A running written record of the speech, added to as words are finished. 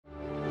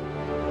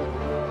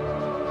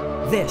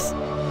This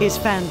is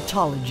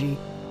Fantology.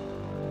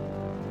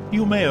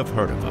 You may have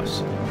heard of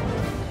us.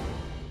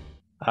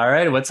 All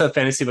right, what's up,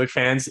 fantasy book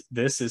fans?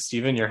 This is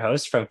Steven, your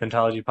host from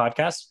Fantology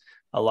Podcast,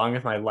 along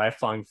with my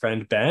lifelong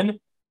friend Ben.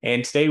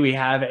 And today we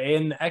have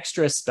an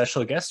extra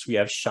special guest. We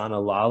have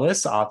Shauna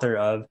Lawless, author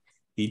of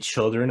The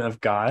Children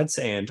of Gods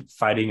and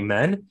Fighting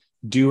Men,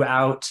 due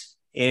out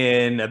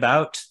in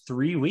about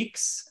 3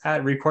 weeks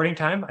at recording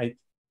time.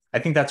 I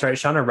think that's right,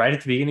 Shauna, right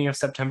at the beginning of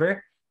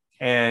September.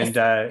 And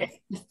it's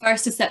the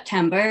 1st of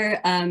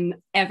September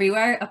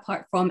everywhere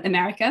apart from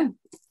America.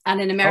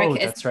 And in America,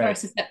 it's the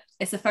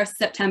 1st of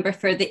September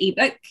for the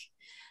ebook.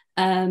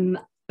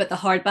 But the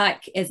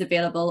hardback is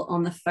available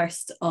on the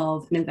 1st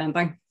of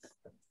November.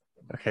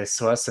 Okay,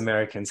 so us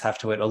Americans have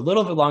to wait a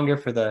little bit longer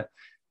for the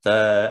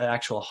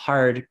actual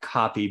hard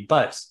copy,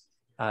 but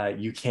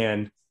you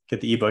can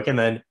get the ebook. And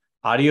then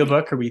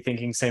audiobook, are we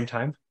thinking same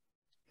time?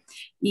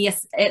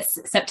 Yes,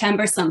 it's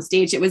September some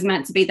stage. It was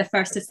meant to be the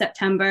 1st of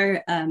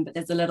September, but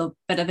there's a little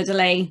bit of a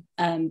delay,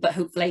 but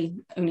hopefully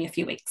only a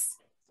few weeks.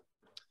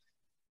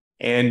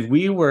 And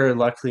we were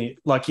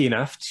lucky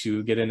enough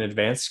to get an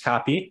advanced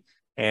copy.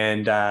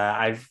 And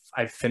I've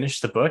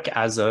finished the book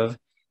as of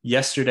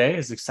yesterday. I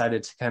was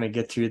excited to kind of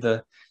get through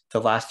the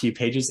last few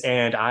pages,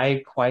 and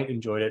I quite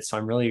enjoyed it. So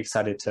I'm really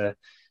excited to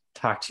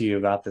talk to you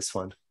about this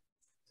one.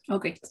 Oh,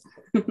 great.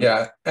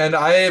 Yeah, and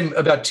I am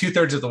about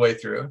 2/3 of the way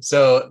through.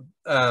 So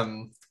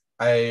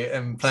I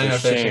am planning on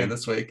finishing it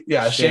this week.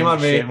 Yeah, shame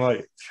on me. Shame on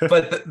you.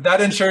 But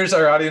that ensures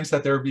our audience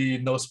that there will be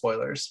no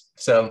spoilers.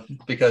 So,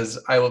 because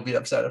I will be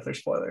upset if there's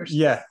spoilers.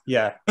 Yeah.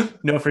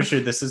 No, for sure.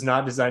 This is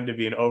not designed to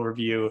be an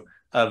overview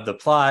of the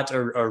plot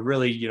or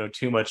really,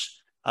 too much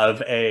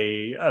of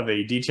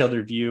a detailed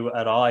review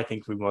at all. I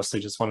think we mostly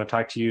just want to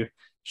talk to you,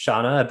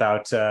 Shauna,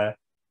 about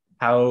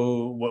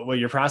what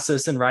your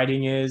process in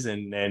writing is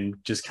and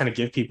just kind of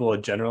give people a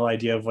general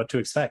idea of what to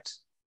expect.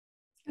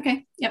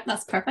 Okay. Yep,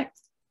 that's perfect.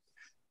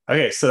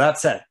 Okay, so that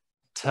said,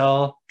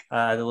 tell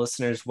the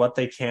listeners what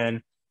they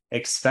can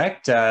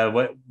expect.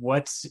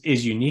 What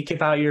is unique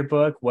about your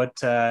book?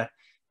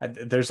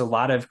 There's a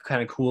lot of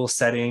kind of cool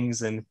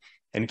settings and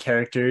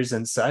characters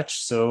and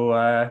such.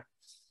 So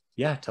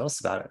yeah, tell us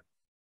about it.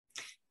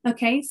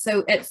 Okay,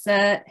 so it's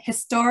a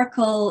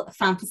historical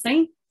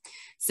fantasy.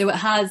 So it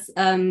has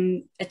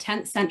a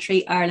 10th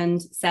century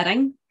Ireland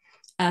setting,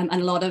 and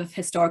a lot of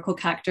historical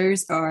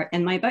characters are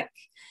in my book.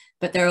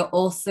 But there are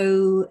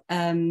also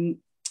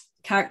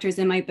characters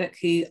in my book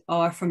who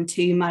are from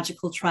 2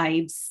 magical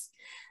tribes,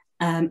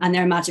 and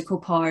their magical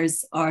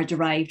powers are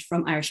derived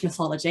from Irish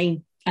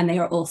mythology, and they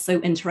are also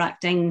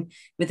interacting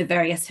with the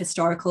various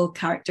historical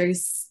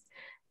characters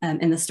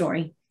in the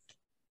story.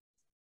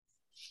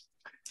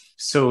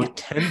 So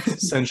 10th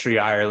century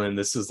Ireland,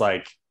 this is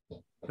like,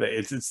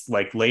 it's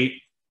like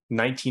late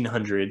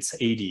 1900s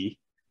AD,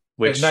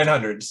 which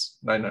 900s.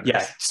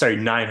 Yeah, sorry,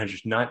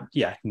 900s, not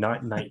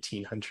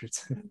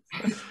 1900s.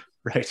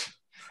 Right.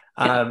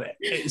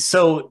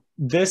 So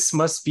this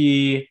must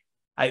be,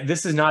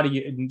 this is not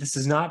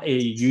a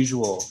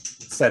usual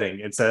setting.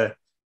 It's a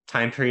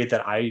time period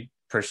that I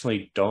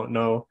personally don't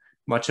know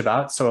much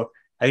about. So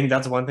I think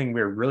that's one thing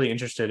we're really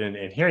interested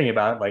in hearing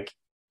about. Like,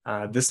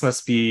 this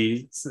must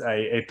be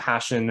a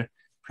passion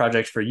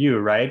project for you,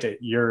 right?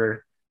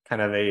 You're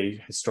kind of a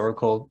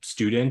historical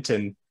student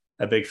and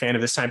a big fan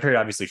of this time period,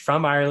 obviously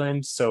from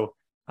Ireland. So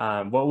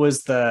what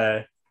was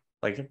the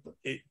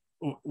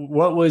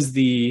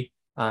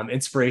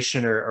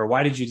inspiration or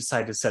why did you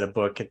decide to set a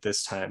book at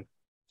this time?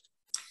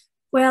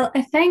 Well,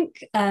 I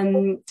think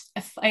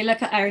if I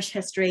look at Irish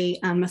history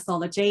and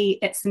mythology,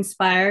 it's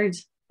inspired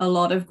a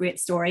lot of great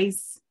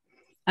stories,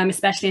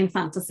 especially in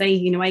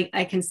fantasy.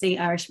 I can see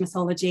Irish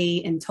mythology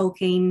in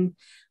Tolkien,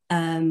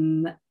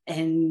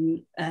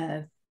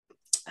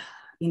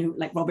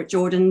 like Robert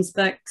Jordan's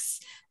books,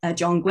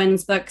 John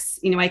Gwyn's books.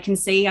 I can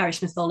see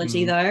Irish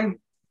mythology there.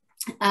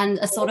 And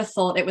I sort of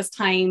thought it was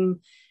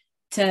time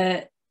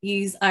to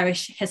use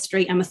Irish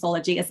history and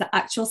mythology as the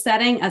actual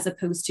setting as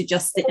opposed to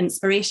just the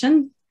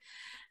inspiration.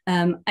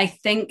 I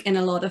think in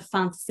a lot of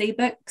fantasy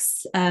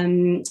books,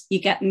 you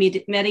get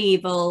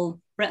medieval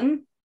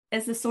Britain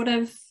is the sort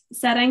of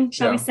setting,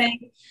 shall we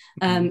say.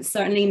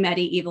 Certainly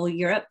medieval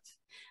Europe.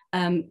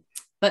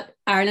 But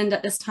Ireland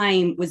at this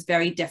time was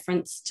very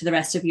different to the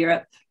rest of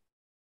Europe.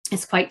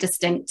 It's quite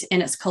distinct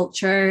in its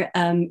culture.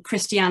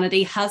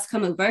 Christianity has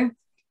come over.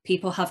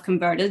 People have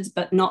converted,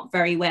 but not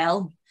very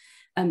well.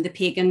 The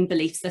pagan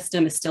belief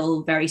system is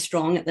still very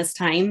strong at this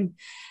time.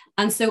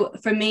 And so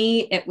for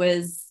me, it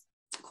was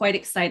quite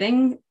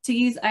exciting to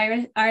use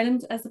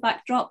Ireland as a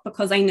backdrop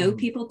because I know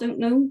people don't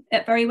know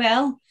it very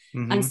well.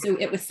 And so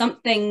it was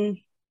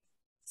something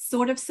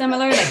sort of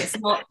similar, like it's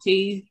not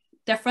too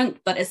different,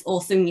 but it's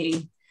also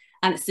new.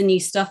 And it's the new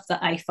stuff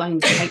that I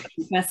found quite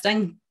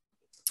interesting.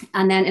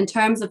 And then in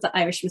terms of the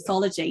Irish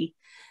mythology,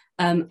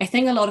 I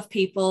think a lot of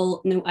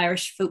people know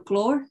Irish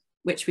folklore,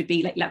 which would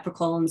be like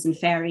leprechauns and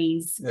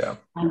fairies,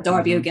 and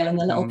Darby O'Gill and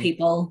the Little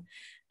People.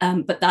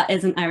 But that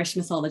isn't Irish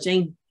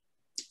mythology.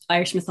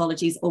 Irish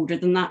mythology is older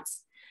than that.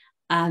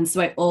 And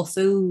so I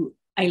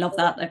love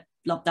that. I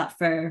love that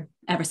for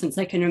ever since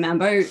I can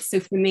remember. So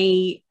for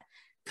me,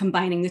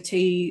 combining the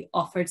two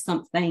offered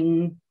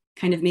something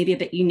kind of maybe a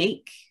bit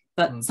unique,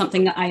 but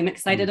something that I'm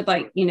excited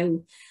about, you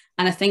know.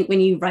 And I think when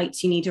you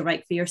write, you need to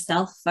write for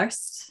yourself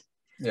first.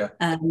 Yeah.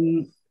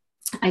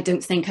 I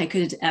don't think I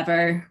could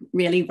ever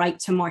really write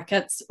to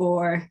market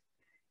or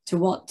to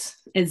what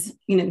is,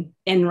 you know,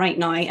 in right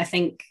now. I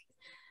think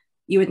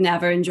you would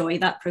never enjoy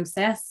that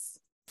process.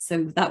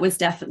 So that was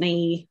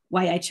definitely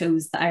why I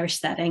chose the Irish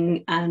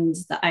setting and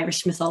the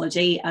Irish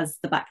mythology as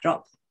the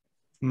backdrop.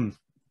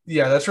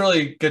 Yeah, that's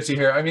really good to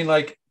hear. I mean,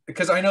 like,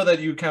 because I know that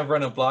you kind of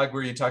run a blog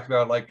where you talk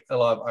about like a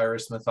lot of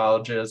Irish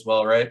mythology as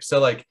well, right? So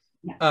like,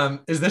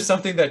 is this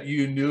something that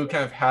you knew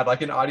kind of had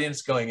like an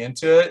audience going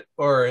into it,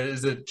 or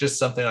is it just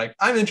something like,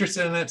 I'm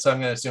interested in it, so I'm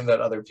going to assume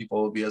that other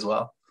people will be as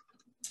well?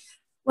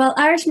 Well,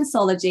 Irish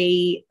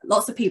mythology,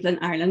 lots of people in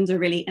Ireland are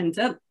really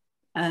into it.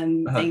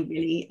 They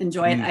really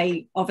enjoy it.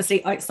 I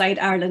obviously outside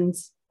Ireland,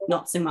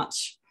 not so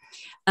much.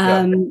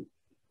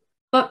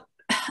 But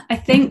I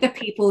think the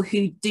people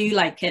who do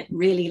like it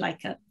really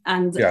like it.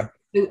 And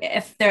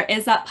if there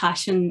is that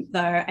passion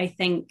there, I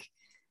think,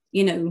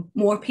 you know,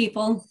 more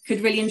people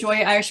could really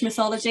enjoy Irish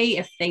mythology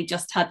if they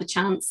just had the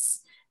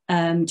chance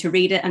to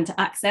read it and to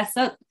access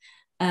it.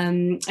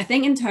 I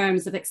think in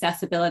terms of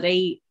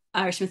accessibility,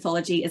 Irish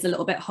mythology is a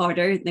little bit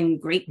harder than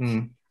Greek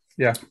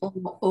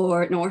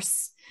or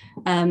Norse.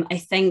 I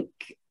think,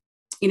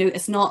 you know,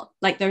 it's not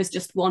like there's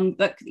just one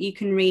book that you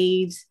can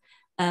read.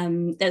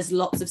 There's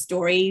lots of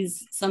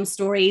stories. Some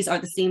stories are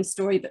the same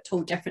story but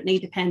told differently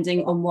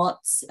depending on what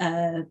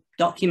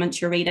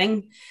document you're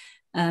reading.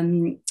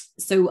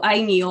 So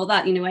I knew all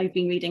that. You know, I've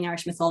been reading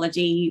Irish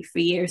mythology for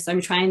years, so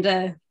I'm trying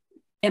to,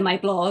 in my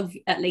blog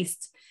at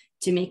least,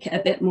 to make it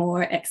a bit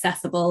more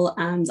accessible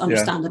and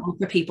understandable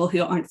for people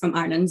who aren't from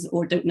Ireland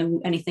or don't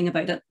know anything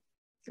about it.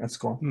 That's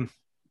cool.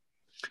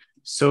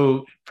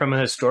 So from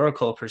a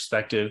historical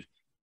perspective,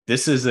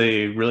 this is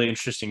a really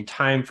interesting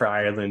time for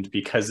Ireland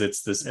because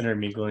it's this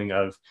intermingling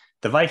of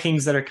the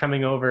Vikings that are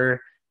coming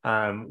over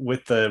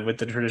with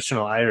the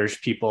traditional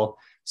Irish people.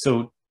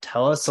 So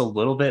tell us a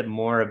little bit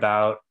more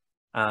about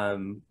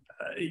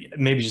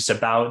maybe just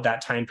about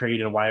that time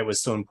period and why it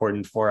was so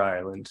important for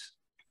Ireland.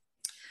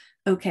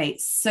 Okay,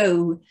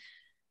 so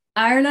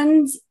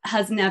Ireland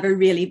has never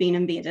really been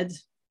invaded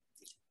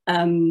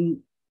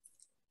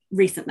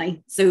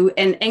recently. So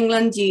in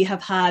England, you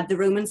have had the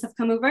Romans have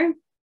come over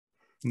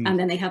and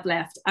then they have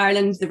left.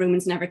 Ireland, the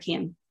Romans never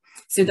came.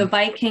 So the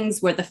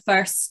Vikings were the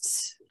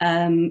first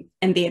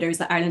invaders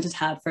that Ireland had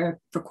had for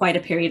quite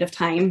a period of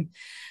time.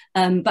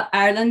 But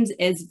Ireland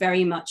is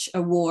very much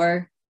a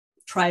war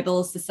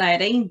tribal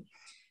society.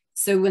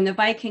 So when the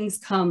Vikings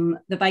come,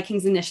 the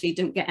Vikings initially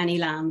don't get any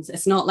land.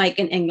 It's not like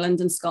in England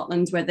and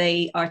Scotland where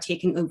they are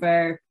taking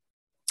over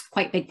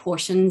quite big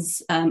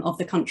portions of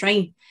the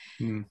country.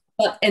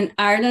 But in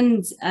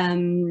Ireland,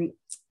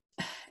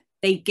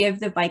 they give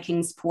the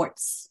Vikings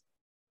ports.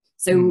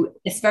 So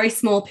it's very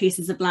small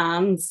pieces of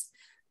land.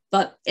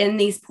 But in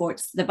these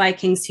ports, the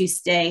Vikings who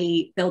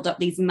stay build up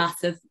these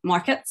massive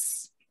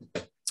markets.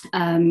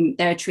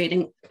 They're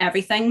trading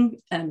everything.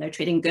 They're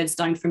trading goods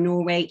down from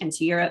Norway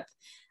into Europe,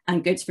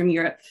 and goods from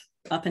Europe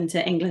up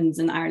into England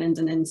and Ireland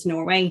and into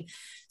Norway.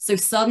 So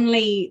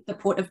suddenly the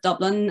port of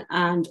Dublin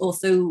and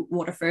also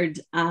Waterford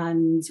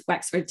and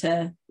Wexford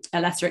to a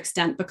lesser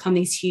extent become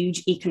these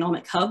huge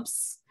economic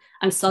hubs.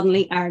 And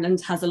suddenly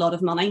Ireland has a lot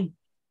of money,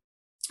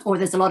 or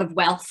there's a lot of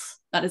wealth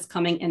that is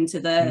coming into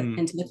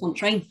the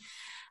country.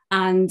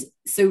 And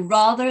so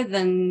rather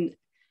than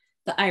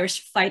the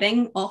Irish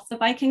fighting off the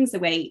Vikings the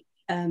way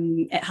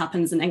it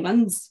happens in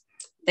England,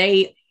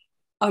 they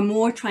are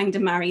more trying to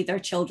marry their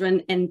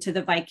children into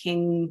the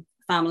Viking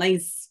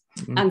families.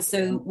 And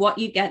so what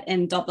you get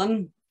in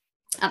Dublin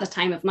at the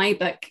time of my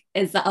book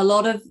is that a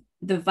lot of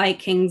the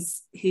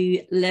Vikings who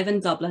live in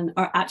Dublin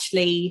are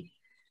actually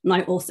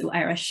now also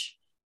Irish.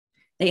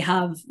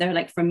 They're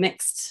like from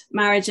mixed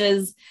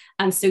marriages.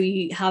 And so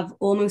you have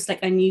almost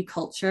like a new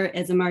culture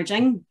is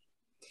emerging.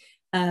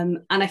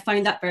 And I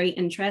found that very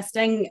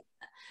interesting.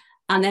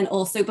 And then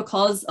also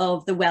because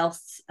of the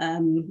wealth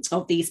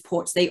of these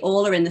ports, they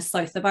all are in the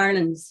south of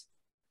Ireland.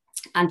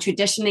 And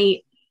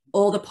traditionally,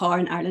 all the power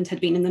in Ireland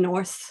had been in the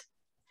north.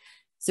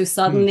 So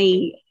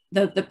suddenly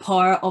the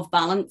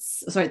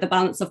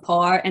balance of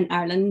power in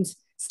Ireland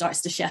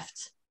starts to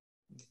shift.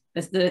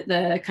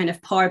 The kind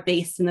of power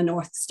base in the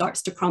north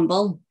starts to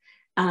crumble,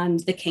 and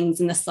the kings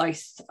in the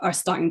south are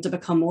starting to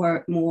become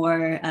more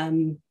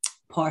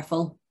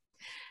powerful.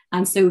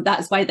 And so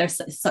that's why there's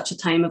such a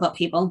time of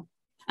upheaval.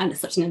 And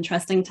it's such an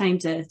interesting time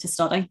to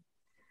study.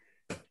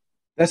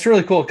 That's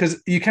really cool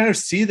because you kind of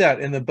see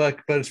that in the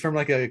book, but it's from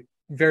like a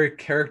very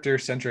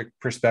character-centric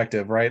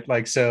perspective, right?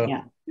 Like, so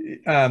you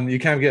kind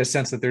of get a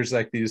sense that there's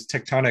like these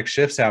tectonic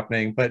shifts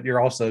happening, but you're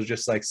also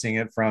just like seeing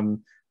it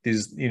from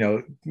these, you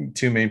know,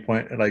 two main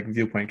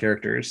viewpoint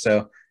characters.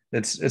 So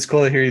it's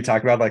cool to hear you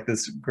talk about like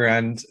this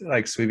grand,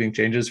 like sweeping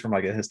changes from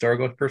like a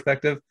historical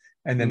perspective,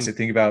 and then to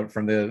think about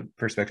from the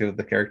perspective of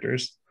the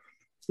characters.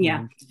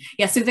 So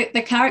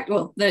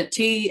the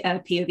two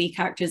POV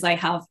characters I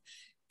have,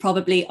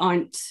 probably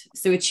aren't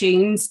so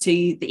attuned to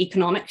the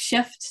economic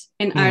shift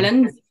in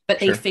Ireland, but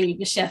they feel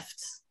the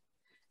shift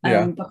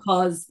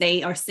because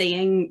they are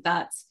seeing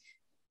that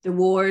the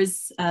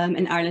wars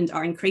in Ireland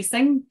are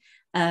increasing,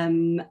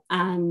 and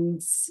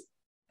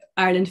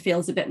Ireland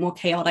feels a bit more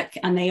chaotic,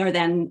 and they are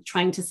then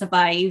trying to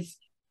survive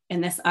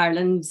in this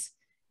Ireland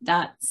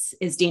that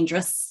is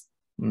dangerous,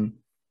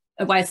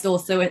 whilst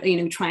also,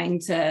 you know, trying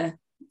to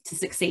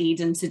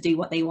succeed and to do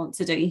what they want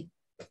to do.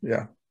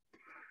 Yeah.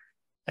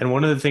 And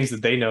one of the things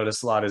that they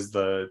notice a lot is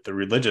the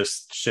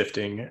religious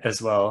shifting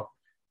as well.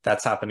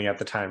 That's happening at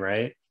the time,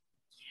 right?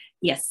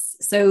 Yes.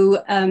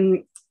 So,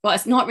 well,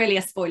 it's not really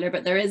a spoiler,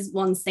 but there is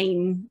one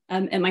scene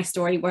in my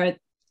story where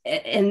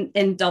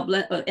in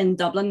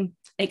Dublin,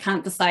 they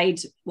can't decide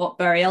what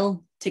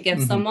burial to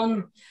give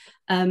someone.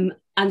 And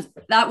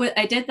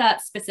I did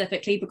that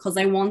specifically because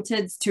I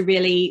wanted to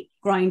really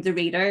ground the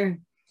reader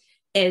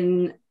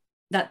in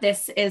that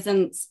this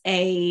isn't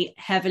a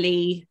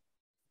heavily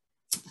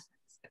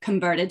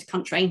converted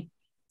country.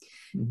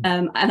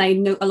 And I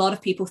know a lot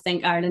of people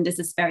think Ireland is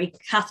this very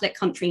Catholic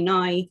country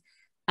now.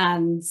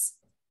 And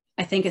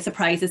I think it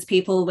surprises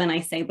people when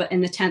I say, but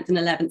in the 10th and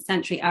 11th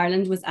century,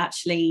 Ireland was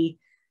actually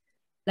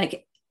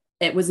like,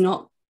 it was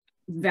not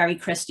very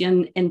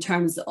Christian in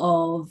terms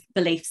of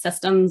belief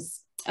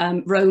systems.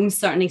 Rome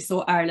certainly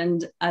saw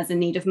Ireland as in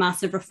need of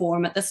massive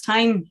reform at this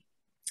time.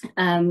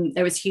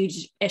 There was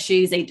huge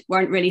issues. They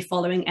weren't really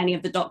following any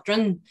of the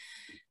doctrine.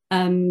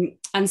 And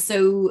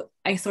so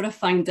I sort of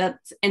find that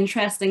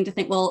interesting to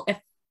think, well, if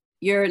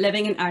you're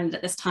living in Ireland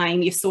at this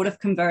time, you've sort of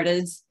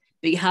converted,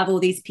 but you have all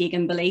these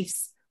pagan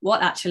beliefs.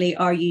 What actually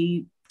are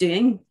you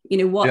doing? You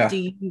know, what do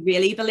you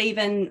really believe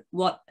in?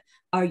 What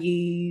are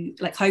you,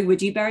 like, how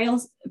would you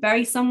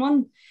bury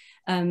someone?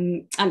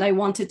 And I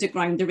wanted to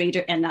ground the reader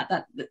in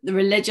that the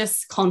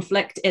religious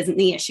conflict isn't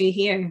the issue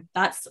here.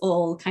 That's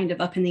all kind of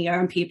up in the air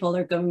and people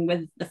are going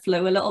with the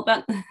flow a little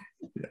bit.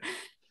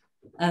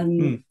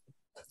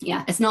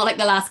 Yeah, it's not like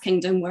the Last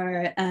Kingdom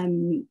where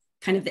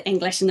kind of the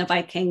English and the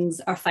Vikings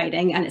are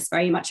fighting and it's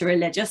very much a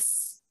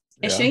religious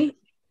issue.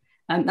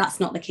 That's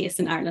not the case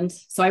in Ireland.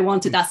 So I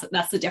wanted,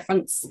 that's the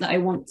difference that I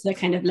want to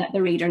kind of let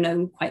the reader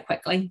know quite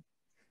quickly.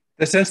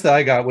 The sense that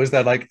I got was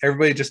that like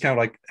everybody just kind of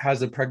like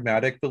has a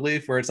pragmatic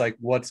belief where it's like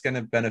what's going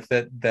to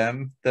benefit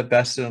them the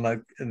best in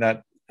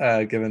that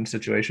given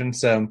situation.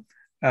 So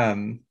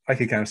I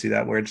could kind of see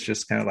that where it's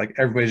just kind of like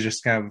everybody's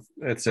just kind of,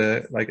 it's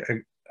a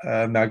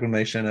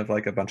amalgamation of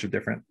like a bunch of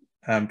different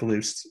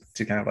beliefs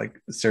to kind of like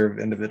serve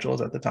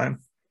individuals at the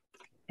time.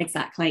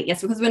 Exactly.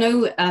 Yes, because we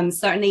know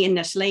certainly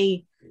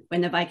initially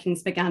when the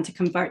Vikings began to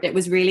convert, it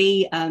was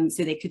really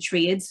so they could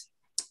trade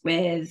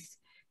with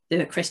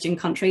the Christian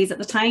countries at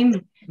the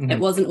time. It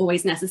wasn't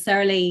always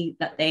necessarily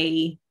that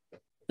they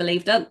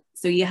believed it.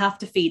 So you have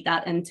to feed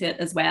that into it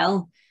as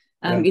well.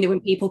 You know,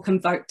 when people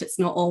convert, it's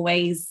not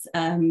always,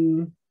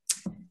 you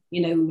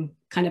know,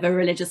 kind of a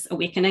religious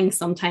awakening.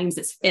 Sometimes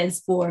it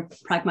is for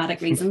pragmatic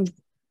reasons.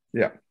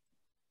 Yeah.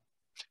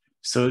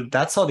 So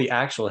that's all the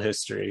actual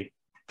history,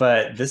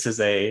 but this is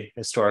a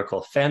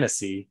historical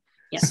fantasy.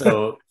 Yes.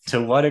 So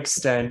to what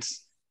extent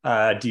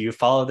do you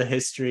follow the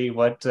history?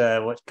 What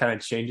kind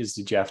of changes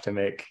did you have to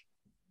make?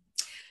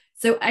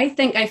 So I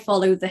think I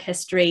follow the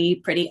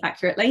history pretty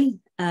accurately.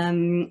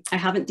 I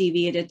haven't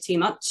deviated too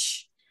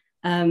much.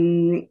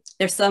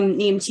 There's some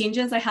name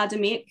changes I had to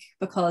make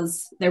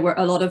because there were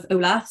a lot of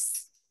Olafs.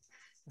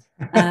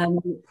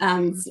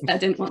 And I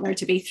didn't want there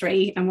to be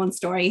 3 in one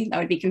story. That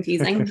would be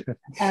confusing.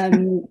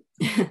 And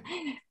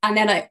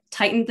then I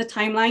tightened the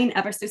timeline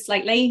ever so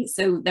slightly,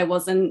 so there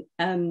wasn't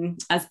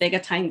as big a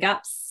time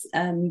gaps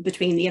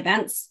between the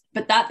events,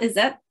 but that is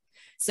it.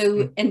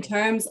 So in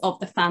terms of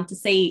the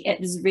fantasy,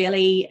 it is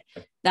really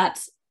that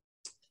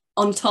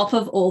on top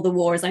of all the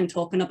wars I'm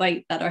talking about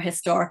that are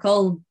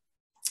historical,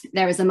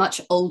 there is a much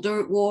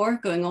older war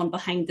going on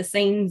behind the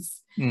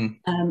scenes,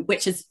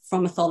 which is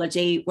from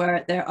mythology,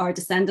 where there are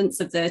descendants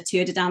of the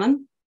Tuatha Dé Danann,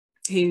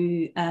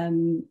 who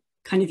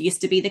kind of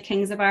used to be the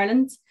kings of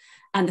Ireland,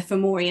 and the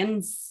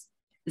Fomorians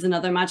is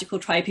another magical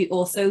tribe who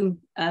also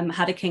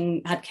had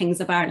kings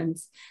of Ireland,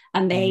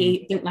 and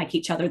they don't like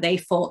each other. They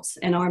fought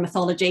in our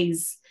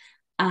mythologies,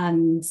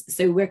 and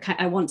so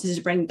I wanted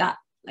to bring that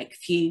like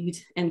feud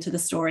into the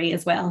story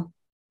as well.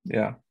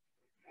 Yeah.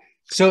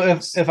 So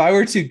if I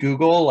were to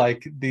Google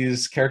like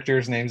these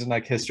characters' names in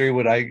like history,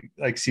 would I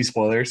like see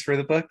spoilers for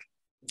the book?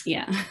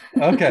 Yeah.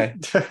 Okay.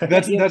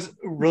 That's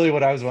really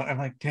what I was wondering.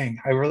 I'm like, dang,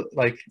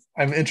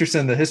 I'm interested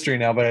in the history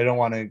now, but I don't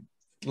want to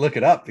look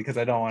it up because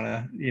I don't want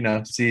to, you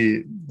know,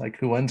 see like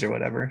who wins or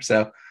whatever.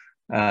 So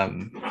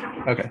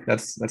okay,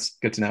 that's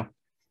good to know.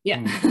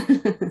 Yeah.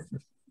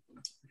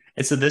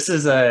 And so this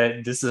is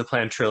a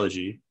planned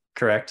trilogy,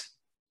 correct?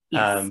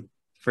 Yes.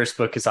 First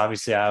book is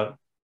obviously out.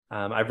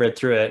 I've read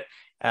through it.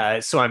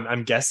 So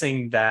I'm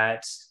guessing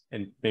that,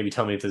 and maybe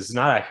tell me if this is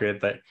not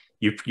accurate, but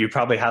you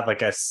probably have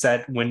like a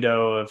set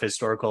window of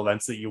historical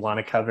events that you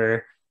want to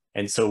cover.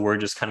 And so we're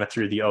just kind of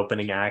through the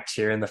opening act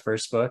here in the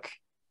first book.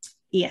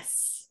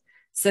 Yes.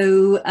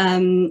 So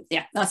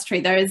yeah, that's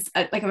true. There is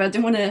like, I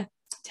don't want to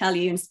tell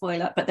you and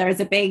spoil it, but there is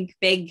a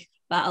big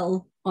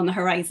battle on the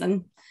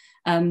horizon.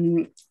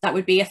 That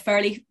would be a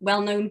fairly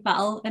well-known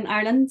battle in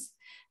Ireland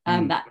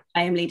that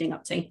I am leading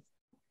up to,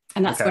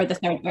 and that's where the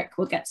third book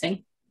will get to.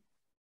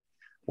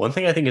 One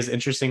thing I think is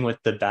interesting with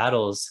the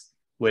battles,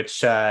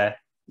 which I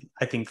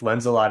think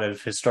lends a lot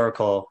of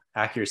historical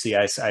accuracy,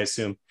 I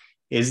assume,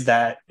 is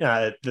that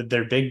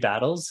they're big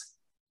battles,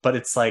 but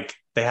it's like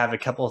they have a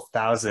couple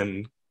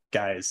thousand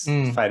guys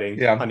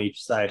fighting on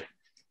each side,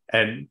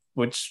 and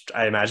which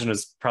I imagine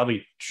was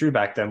probably true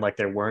back then. Like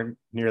there weren't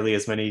nearly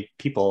as many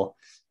people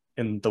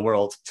in the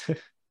world.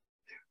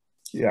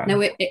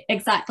 No,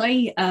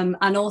 exactly.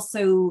 And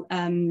also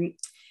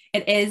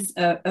it is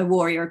a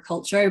warrior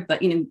culture,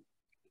 but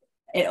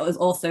it was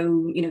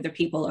also, the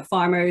people are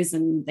farmers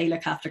and they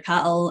look after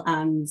cattle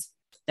and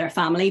they're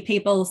family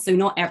people. So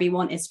not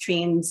everyone is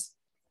trained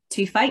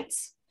to fight.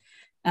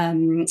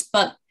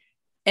 But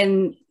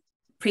in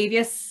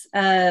previous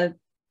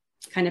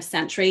kind of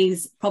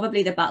centuries,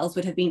 probably the battles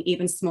would have been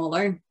even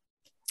smaller.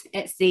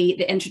 It's the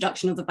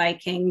introduction of the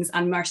Vikings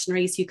and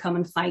mercenaries who come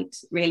and fight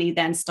really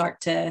then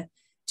start to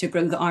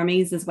grow the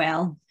armies as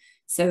well.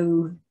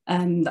 So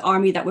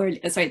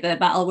the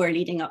battle we're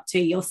leading up to,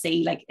 you'll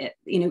see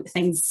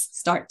things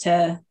start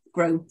to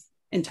grow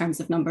in terms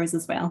of numbers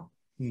as well.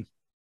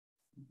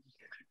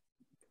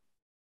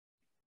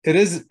 It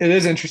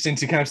is interesting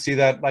to kind of see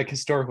that like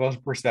historical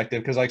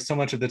perspective, because like so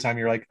much of the time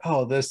you're like,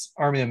 oh, this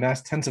army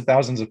amassed tens of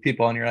thousands of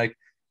people, and you're like,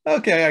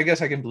 okay, I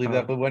guess I can believe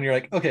that. But when you're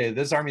like, okay,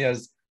 this army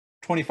has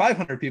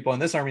 2,500 people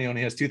and this army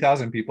only has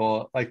 2,000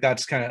 people, like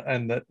that's kind of,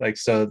 and that, like,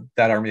 so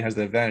that army has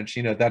the advantage,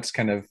 that's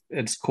kind of,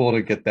 it's cool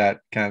to get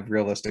that kind of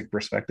realistic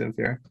perspective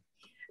here.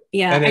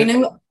 Yeah, I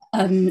know.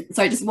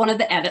 Sorry, just one of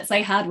the edits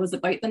I had was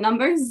about the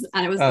numbers,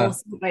 and it was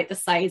also about the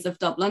size of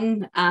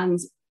Dublin, and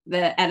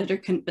the editor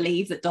couldn't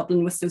believe that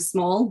Dublin was so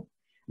small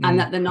and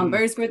that the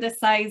numbers were this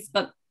size.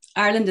 But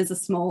Ireland is a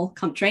small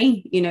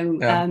country,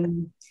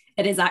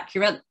 it is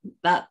accurate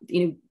that,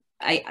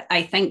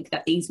 I think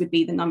that these would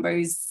be the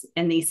numbers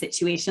in these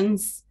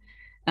situations,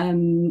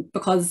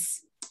 because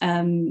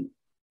how do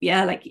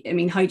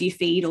you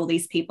feed all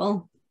these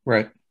people?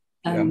 Right.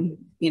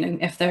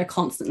 If they're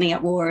constantly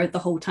at war the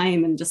whole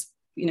time, and just,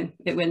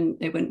 it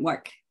wouldn't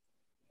work.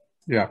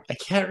 Yeah. I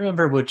can't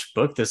remember which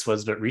book this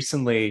was, but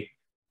recently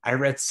I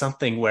read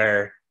something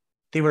where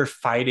they were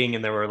fighting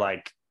and there were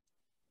like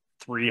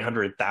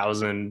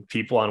 300,000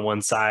 people on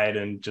one side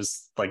and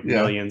just like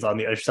millions on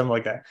the other, something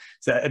like that.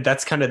 So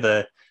that's kind of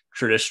the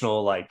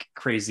traditional like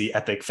crazy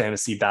epic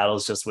fantasy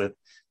battles, just with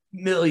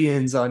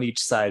millions on each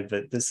side.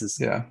 But this is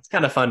it's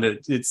kind of fun.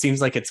 It seems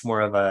like it's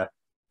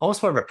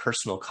almost more of a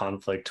personal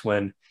conflict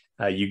when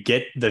you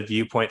get the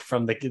viewpoint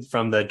from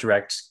the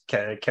direct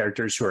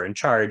characters who are in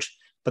charge,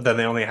 but then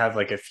they only have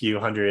like a few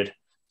hundred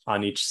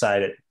on each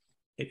side.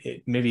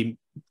 It maybe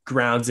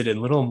grounds it in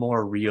a little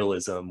more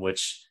realism,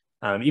 which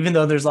even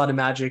though there's a lot of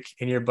magic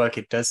in your book,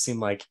 it does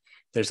seem like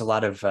there's a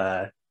lot of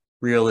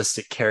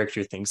realistic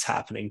character things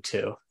happening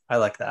too. I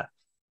like that.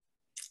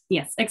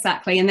 Yes,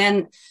 exactly. And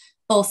then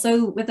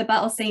also with the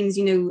battle scenes,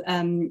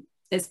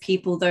 there's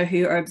people there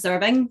who are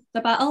observing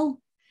the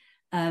battle.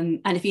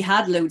 And if you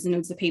had loads and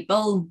loads of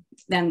people,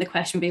 then the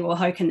question would be, well,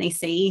 how can they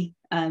see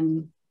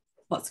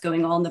what's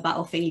going on? The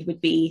battlefield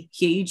would be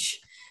huge.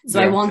 So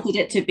I wanted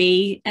it to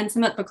be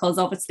intimate, because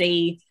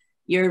obviously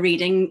you're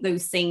reading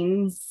those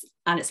scenes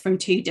and it's from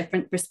two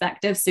different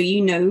perspectives. So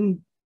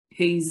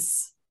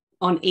who's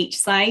on each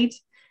side,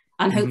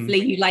 and hopefully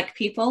you like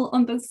people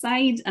on both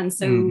sides. And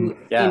so,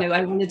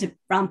 I wanted to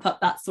ramp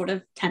up that sort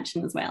of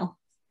tension as well.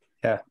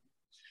 Yeah.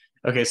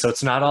 Okay. So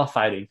it's not all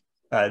fighting.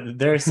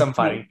 There is some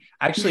fighting.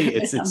 Actually,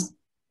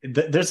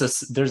 there's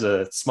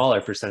a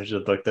smaller percentage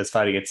of the book that's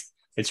fighting.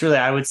 It's really,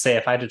 I would say,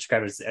 if I had to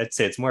describe it, I'd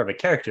say it's more of a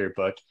character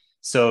book.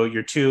 So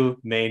your two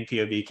main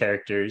POV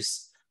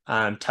characters,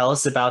 tell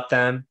us about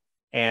them,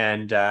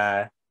 and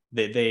I'll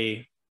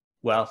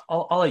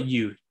let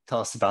you tell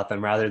us about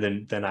them rather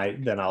than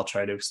I'll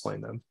try to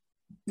explain them.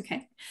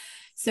 Okay.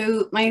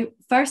 So my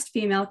first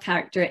female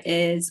character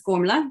is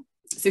Gormla.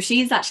 So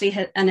she's actually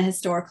a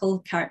historical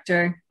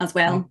character as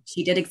well.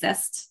 She did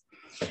exist.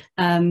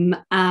 And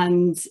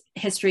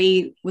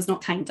history was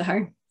not kind to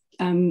her.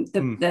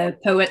 The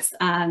poets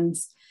and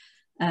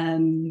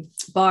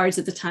bards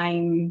at the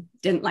time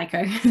didn't like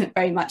her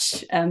very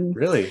much.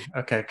 Really?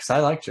 Okay, because I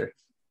liked her.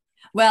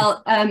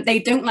 Well, they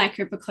don't like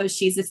her because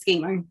she's a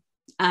schemer,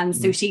 and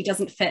so she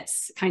doesn't fit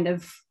kind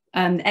of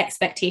the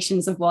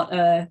expectations of what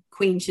a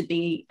queen should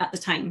be at the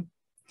time,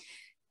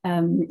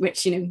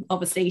 which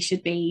obviously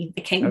should be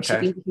the king,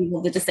 should be making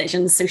all the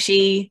decisions. So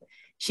she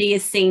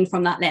is seen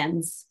from that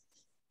lens.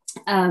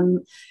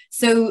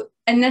 So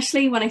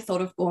initially, when I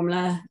thought of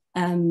Gormla,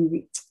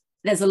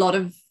 there's a lot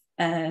of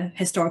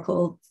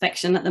historical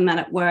fiction at the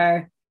minute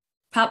where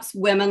perhaps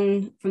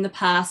women from the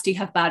past who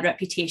have bad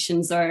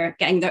reputations are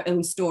getting their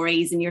own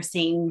stories, and you're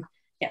seeing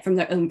it from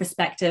their own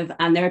perspective,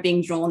 and they're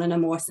being drawn in a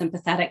more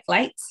sympathetic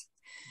light.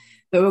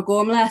 But with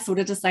Gormla, sort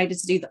of decided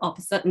to do the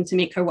opposite and to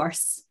make her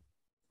worse.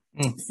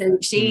 So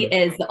she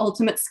is the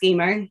ultimate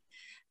schemer,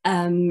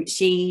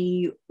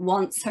 She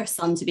wants her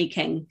son to be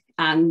king,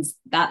 and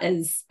that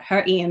is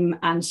her aim,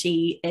 and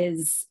she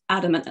is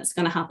adamant it's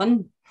going to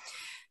happen.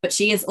 But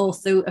she is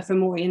also a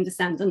Fomorian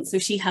descendant, so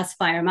she has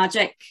fire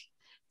magic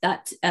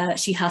that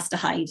she has to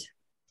hide.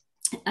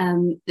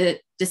 The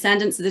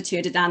descendants of the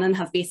Tuatha Dé Danann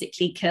have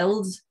basically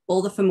killed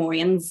all the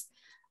Fomorians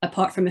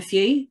apart from a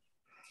few,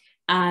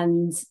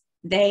 and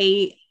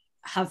they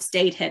have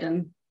stayed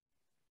hidden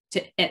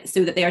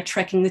so that they are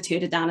tricking the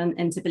Tuatha Dé Danann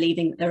into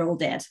believing that they're all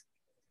dead.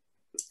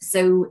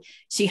 So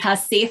she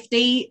has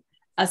safety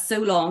as so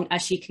long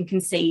as she can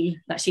conceal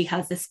that she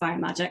has this fire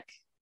magic.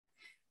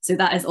 So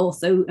that is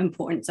also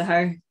important to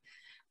her.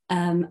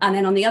 And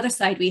then on the other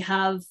side, we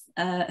have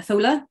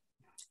Fola,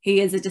 who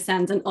is a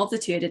descendant of the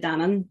Tuatha Dé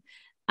Danann,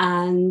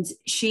 and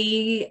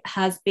she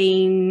has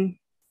been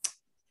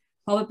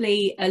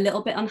probably a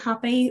little bit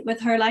unhappy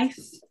with her life,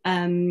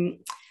 and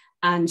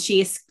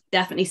she is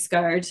definitely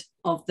scared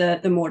of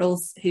the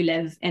mortals who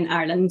live in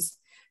Ireland.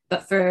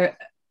 But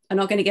I'm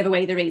not going to give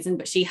away the reason,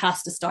 but she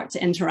has to start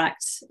to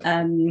interact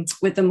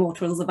with the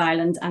mortals of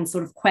Ireland and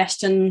sort of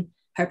question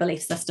her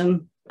belief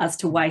system as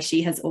to why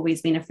she has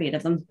always been afraid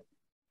of them.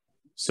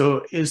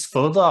 So is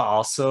Fola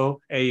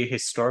also a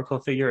historical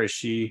figure? Is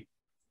she?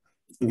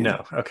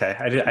 No. Okay.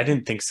 I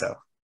didn't think so.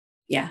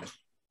 Yeah.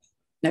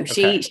 No,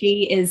 okay.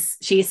 she is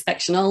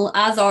fictional,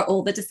 as are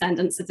all the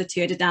descendants of the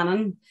Tuatha Dé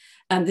Danann.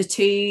 The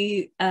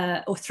three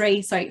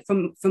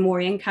from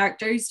Fomorian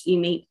characters you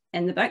meet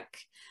in the book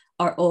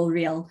are all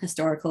real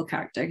historical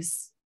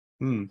characters.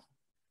 And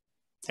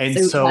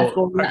so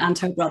Gormla and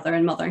her brother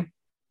and mother.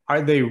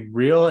 Are they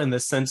real in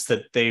the sense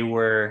that they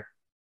were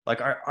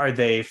like, are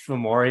they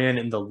Fomorian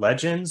in the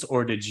legends,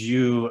 or did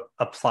you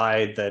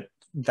apply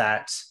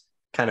that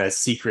kind of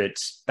secret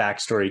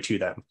backstory to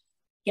them?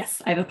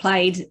 Yes, I've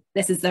applied.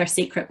 This is their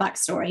secret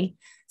backstory.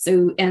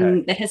 So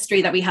in the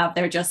history that we have,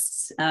 they're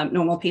just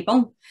normal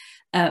people,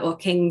 or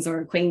kings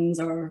or queens,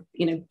 or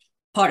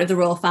part of the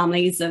royal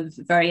families of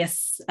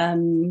various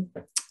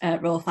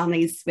royal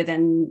families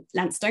within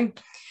Leinster.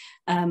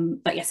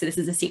 But yes, so this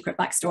is a secret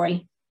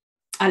backstory,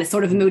 and it's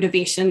sort of a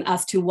motivation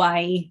as to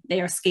why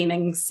they are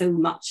scheming so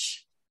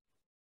much.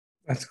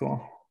 That's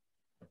cool.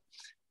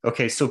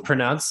 Okay, so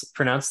pronounce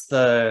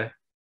the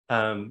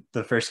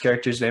first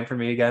character's name for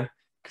me again,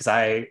 because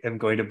I am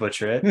going to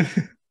butcher it.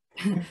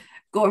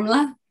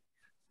 Gormla.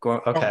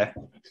 Okay,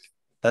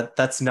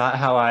 that's not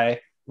how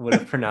I would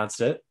have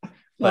pronounced it.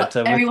 Well,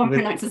 but everyone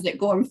pronounces it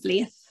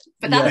Gormfleith,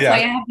 but that's why I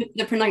have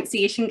the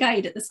pronunciation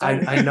guide at the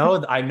start.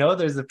 I know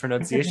there's a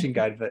pronunciation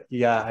guide, but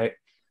yeah,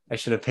 I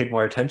should have paid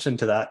more attention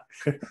to that.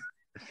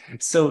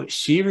 So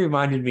she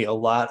reminded me a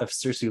lot of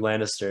Cersei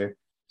Lannister.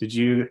 Did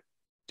you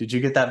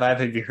get that vibe?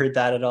 Have you heard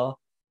that at all?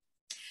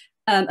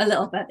 A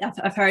little bit.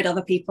 I've heard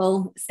other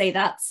people say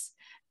that.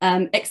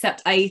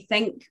 Except I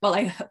think,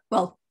 I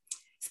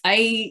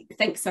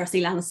think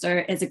Cersei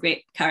Lannister is a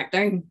great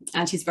character,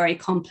 and she's very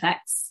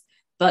complex.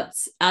 But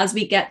as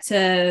we get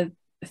to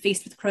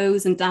Feast with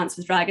Crows and Dance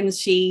with Dragons,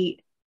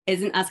 she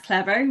isn't as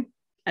clever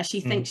as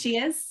she thinks she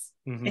is.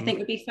 Mm-hmm. I think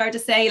would be fair to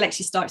say. Like,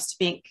 she starts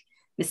to make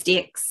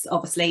mistakes.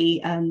 Obviously,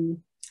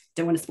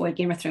 don't want to spoil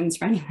Game of Thrones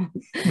for anyone.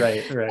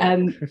 Right.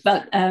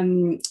 But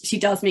she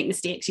does make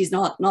mistakes. She's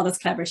not as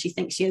clever as she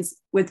thinks she is.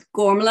 With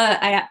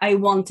Gormla, I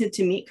wanted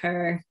to make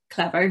her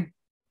clever.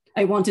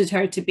 I wanted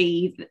her to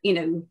be,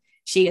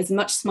 she is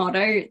much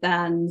smarter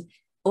than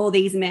all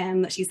these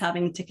men that she's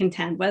having to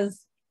contend with.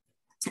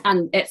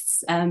 And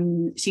it's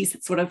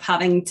she's sort of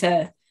having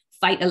to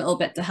fight a little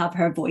bit to have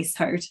her voice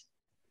heard.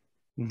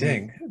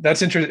 Dang,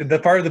 that's interesting. The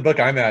part of the book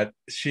I'm at,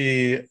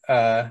 she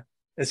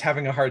is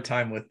having a hard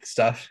time with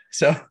stuff.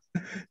 So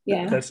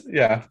that's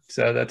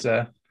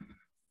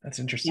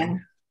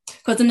interesting.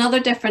 Because another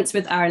difference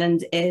with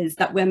Ireland is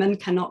that women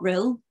cannot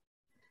rule.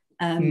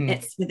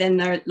 It's within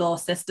their law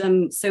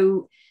system.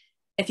 So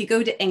if you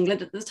go to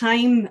England at the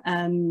time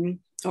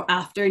or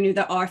after,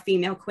 there are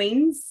female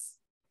queens.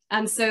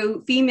 And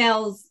so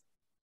females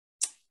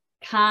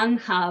can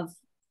have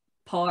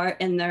power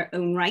in their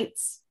own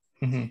rights.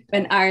 Mm-hmm.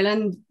 In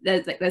Ireland,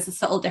 there's a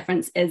subtle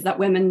difference, is that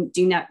women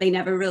they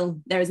never rule.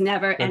 There's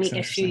never any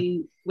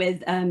issue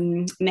with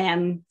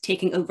men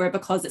taking over,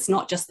 because it's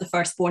not just the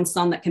firstborn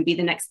son that can be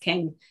the next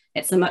king.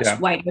 It's a much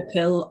wider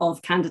pool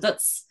of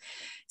candidates.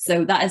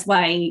 So that is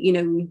why,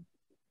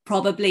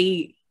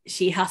 probably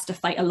she has to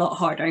fight a lot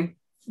harder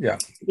to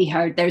be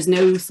heard. There's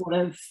no sort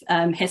of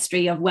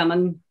history of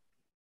women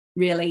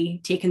really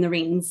taking the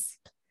reins.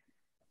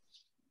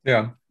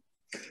 Yeah,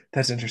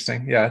 that's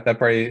interesting. Yeah, that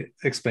probably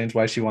explains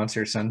why she wants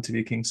her son to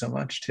be king so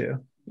much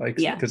too.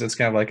 Because it's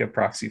kind of like a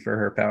proxy for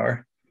her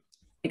power.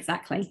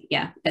 Exactly.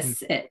 Yeah,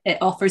 it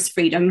offers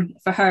freedom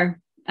for her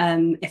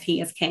if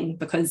he is king,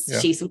 because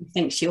she sort of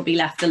thinks she'll be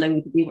left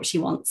alone to do what she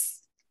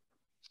wants.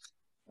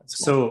 That's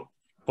cool. So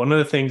one of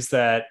the things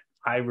that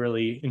I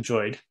really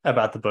enjoyed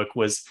about the book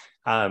was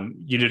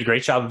you did a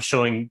great job of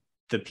showing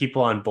the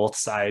people on both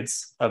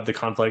sides of the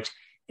conflict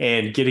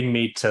and getting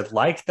me to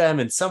like them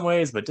in some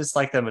ways, but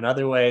dislike them in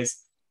other ways.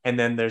 And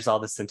then there's all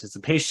this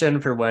anticipation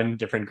for when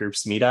different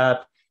groups meet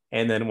up.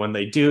 And then when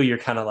they do, you're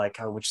kind of like,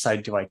 oh, which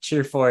side do I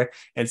cheer for?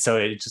 And so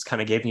it just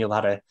kind of gave me a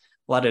lot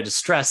of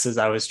distress as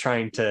I was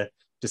trying to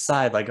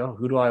decide, like, oh,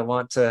 who do I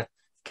want to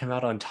come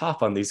out on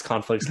top on these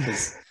conflicts?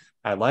 Because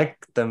I like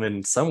them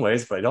in some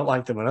ways, but I don't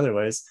like them in other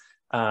ways.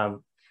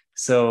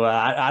 So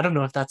I don't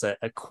know if that's a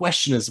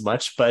question as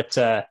much, but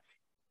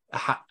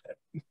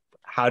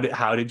how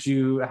did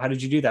you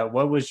do that?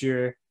 What was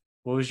your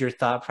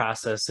thought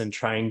process in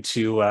trying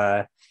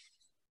to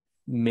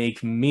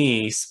make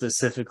me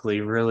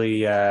specifically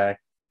really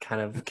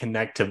kind of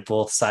connect to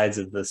both sides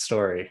of the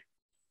story?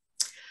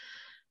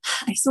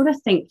 I sort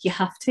of think you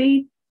have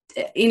to,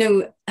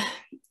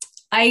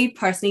 I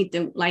personally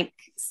don't like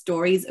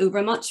stories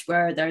over much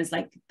where there's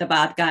like the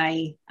bad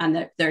guy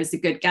and there's the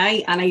good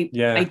guy, and I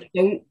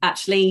don't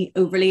actually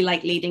overly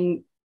like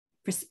leading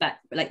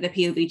like the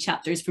POV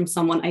chapters from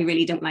someone I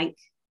really don't like,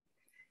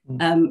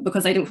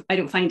 because I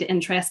don't find it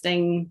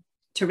interesting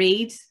to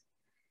read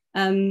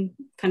kind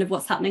of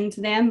what's happening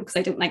to them, because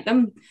I don't like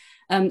them.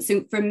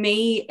 So for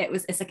me,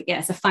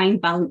 it's a fine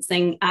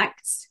balancing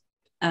act.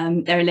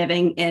 They're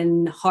living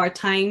in hard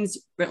times,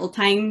 brittle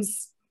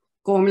times.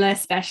 Gormla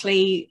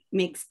especially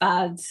makes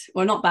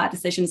not bad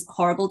decisions,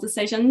 horrible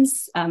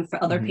decisions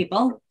for other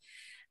people.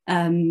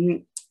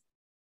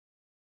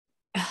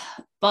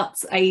 But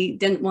I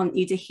didn't want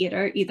you to hate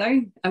her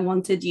either. I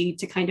wanted you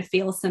to kind of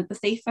feel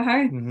sympathy for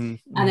her. And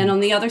then on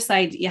the other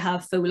side, you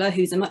have Fola,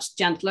 who's a much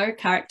gentler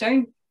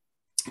character,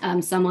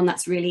 someone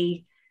that's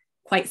really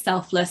quite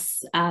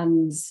selfless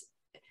and,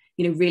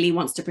 really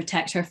wants to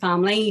protect her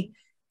family,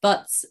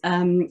 but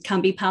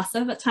can be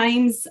passive at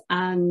times.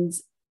 And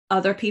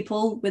other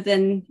people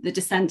within the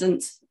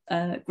descendant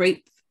group,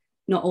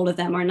 not all of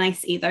them are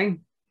nice either.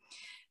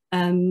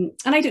 And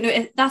I don't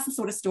know, that's the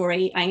sort of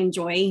story I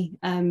enjoy.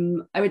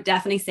 I would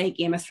definitely say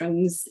Game of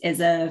Thrones is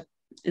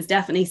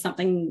definitely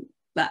something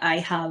that I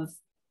have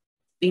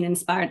been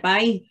inspired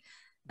by.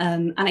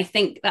 And I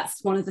think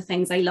that's one of the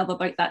things I love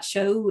about that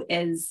show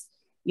is,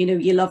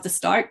 you love the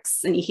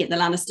Starks and you hate the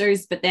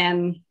Lannisters, but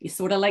then you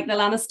sort of like the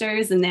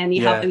Lannisters, and then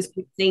you have those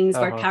things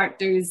where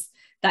characters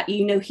that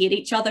hate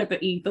each other,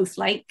 but you both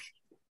like,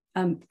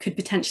 could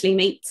potentially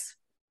meet.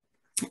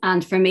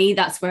 And for me,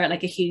 that's where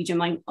like a huge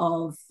amount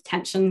of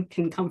tension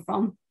can come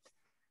from.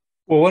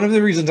 Well, one of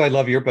the reasons I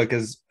love your book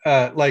is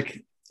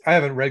like, I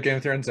haven't read Game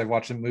of Thrones, I've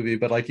watched the movie,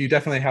 but like you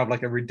definitely have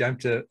like a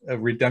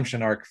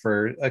redemption arc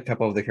for a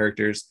couple of the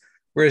characters.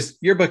 Whereas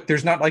your book,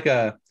 it's not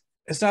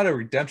a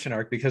redemption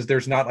arc, because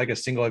there's not like a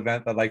single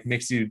event that like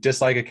makes you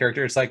dislike a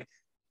character. It's like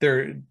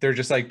they're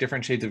just like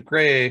different shades of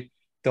gray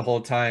the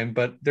whole time,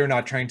 but they're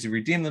not trying to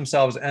redeem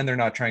themselves, and they're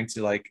not trying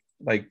to like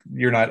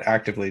you're not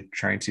actively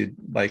trying to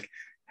like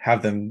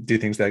have them do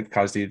things that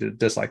caused you to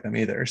dislike them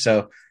either.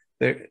 So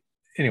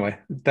anyway,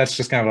 that's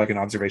just kind of like an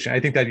observation. I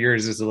think that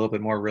yours is a little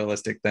bit more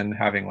realistic than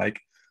having like,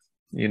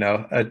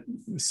 a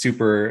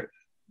super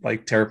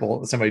like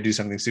terrible, somebody do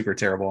something super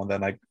terrible and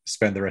then like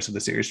spend the rest of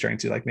the series trying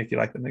to like make you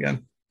like them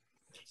again.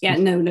 Yeah,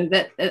 no,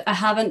 that they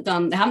haven't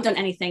done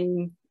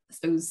anything, I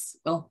suppose.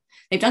 Well,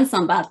 they've done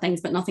some bad things,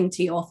 but nothing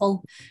too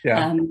awful.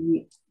 Yeah.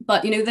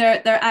 But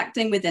they're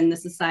acting within the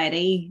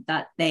society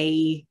that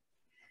they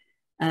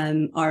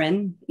are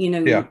in.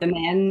 The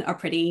men are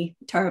pretty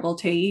terrible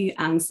too,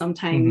 and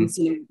sometimes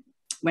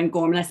when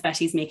Gormla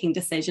especially is making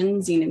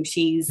decisions,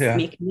 she's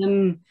making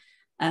them,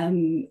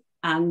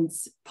 and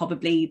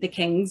probably the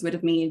kings would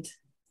have made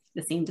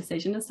the same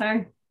decision as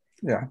her.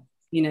 Yeah.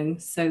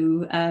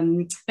 So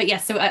but yeah,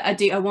 so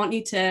I want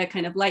you to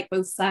kind of like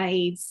both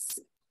sides,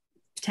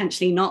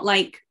 potentially not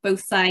like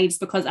both sides,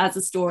 because as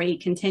the story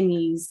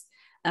continues,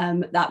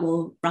 that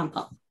will ramp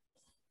up.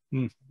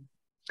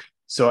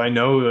 So I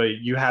know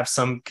you have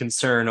some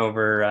concern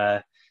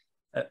over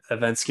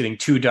events getting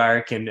too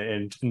dark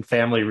and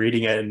family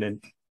reading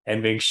it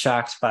and being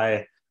shocked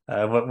by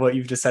what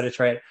you've decided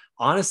to write.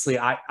 Honestly,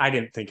 I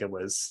didn't think it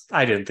was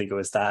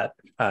that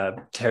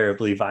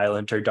terribly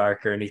violent or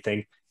dark or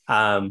anything.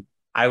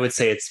 I would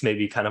say it's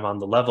maybe kind of on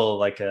the level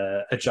like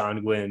a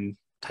John Gwynne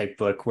type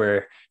book,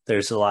 where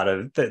there's a lot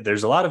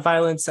of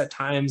violence at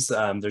times.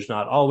 There's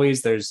not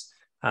always. There's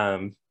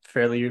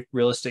fairly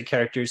realistic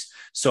characters.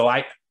 So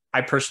I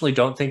personally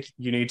don't think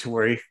you need to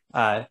worry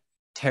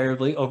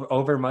terribly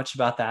over much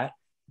about that.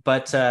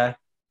 But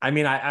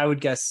I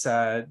would guess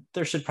there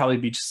should probably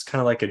be just kind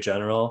of like a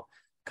general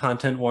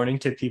content warning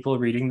to people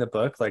reading the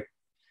book, like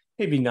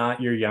maybe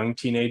not your young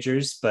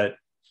teenagers, but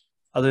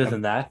other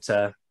than that,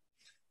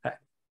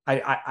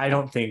 I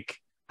don't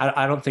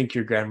think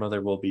your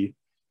grandmother will be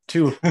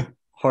too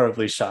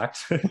horribly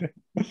shocked.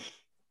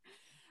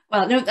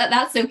 Well, no,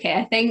 that's okay.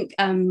 I think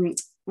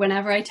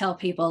whenever I tell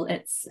people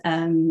it's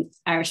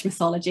Irish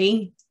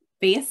mythology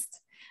based,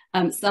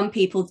 some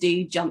people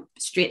do jump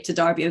straight to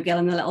Darby O'Gill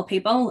and the Little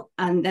People,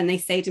 and then they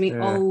say to me,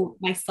 "Oh,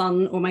 my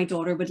son or my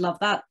daughter would love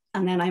that."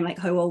 And then I'm like,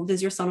 "How old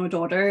is your son or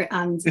daughter?"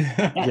 And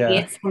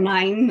 8 or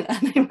 9,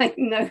 and I'm like,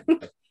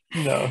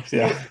 "No,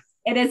 yeah,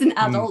 it is an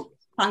adult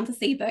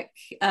fantasy book,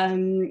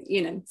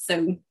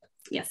 so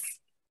yes,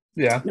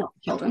 yeah, not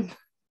children."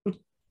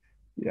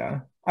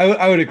 Yeah,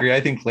 I would agree.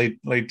 I think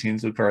late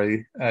teens would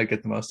probably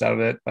get the most out of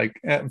it, like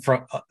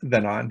from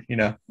then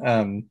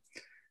on,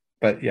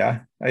 but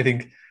yeah, I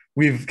think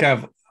we've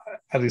kind of,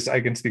 at least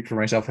I can speak for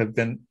myself, have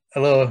been a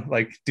little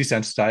like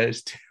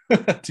desensitized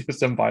to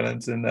some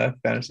violence in the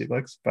fantasy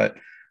books. But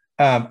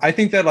I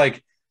think that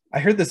like I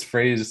heard this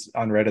phrase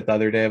on Reddit the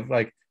other day of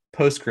like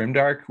post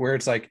grimdark, where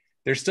it's like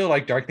there's still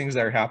like dark things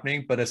that are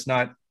happening, but there's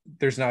not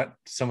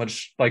so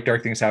much like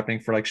dark things happening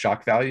for like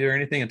shock value or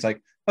anything. It's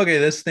like, okay,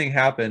 this thing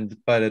happened,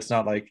 but it's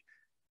not like,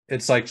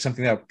 it's like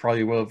something that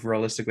probably will have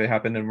realistically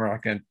happened and we're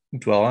not going to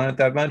dwell on it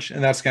that much.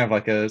 And that's kind of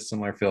like a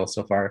similar feel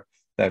so far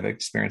that I've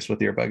experienced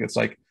with your book. It's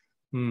like,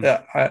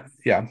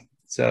 yeah.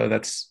 So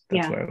that's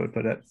where I would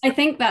put it. I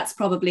think that's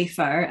probably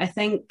fair. I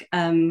think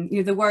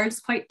the word's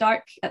quite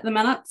dark at the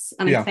minute,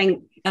 and I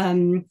think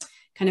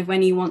kind of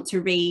when you want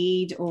to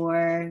read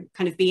or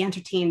kind of be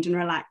entertained and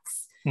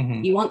relax,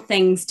 you want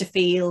things to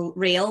feel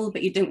real,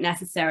 but you don't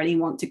necessarily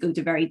want to go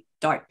to very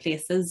dark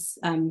places.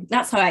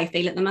 That's how I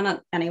feel at the minute,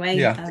 anyway.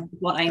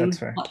 What I'm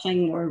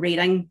watching or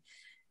reading.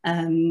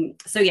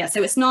 So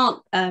it's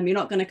not you're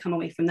not going to come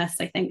away from this,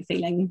 I think,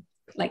 feeling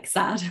like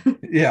sad.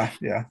 Yeah.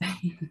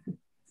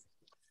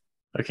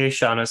 Okay,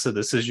 Shauna, so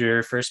this is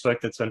your first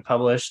book that's been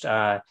published.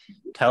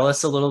 Tell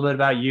us a little bit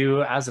about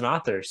you as an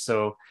author.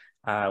 So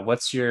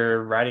what's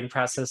your writing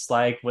process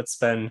like? What's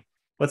been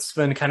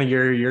kind of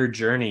your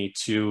journey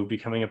to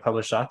becoming a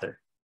published author?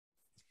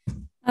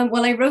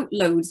 Well, I wrote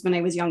loads when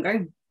I was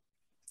younger,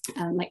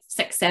 like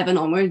 6, 7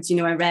 onwards.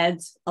 I read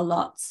a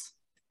lot,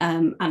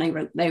 and I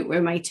wrote. They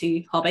were my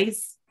two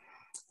hobbies.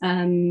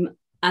 And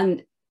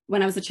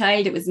when I was a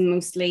child, it was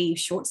mostly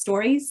short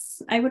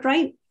stories I would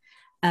write.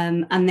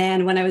 And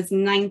then when I was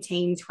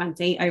 19,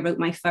 20, I wrote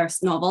my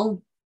first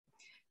novel.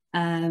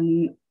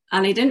 And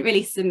I didn't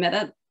really submit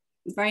it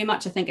very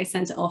much. I think I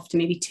sent it off to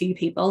maybe 2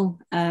 people,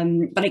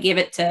 but I gave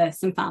it to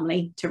some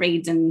family to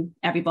read and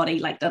everybody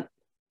liked it.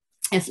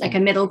 It's like a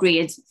middle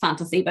grade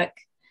fantasy book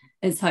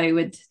is how I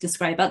would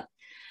describe it.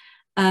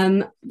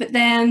 But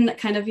then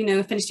kind of,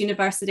 finished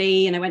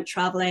university and I went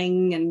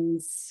traveling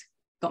and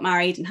got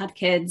married and had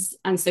kids.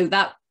 And so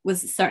that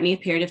was certainly a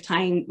period of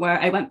time where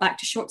I went back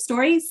to short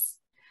stories.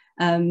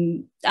 As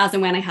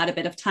and when I had a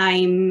bit of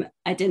time.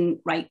 I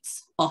didn't write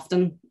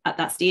often at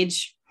that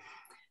stage.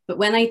 But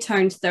when I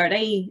turned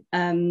 30,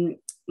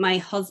 my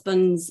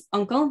husband's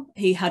uncle,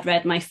 who had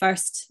read my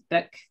first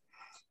book,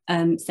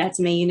 said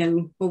to me,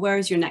 well,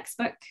 where's your next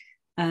book?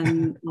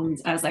 And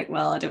I was like,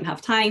 well, I don't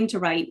have time to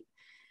write.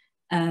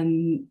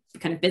 Kind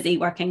of busy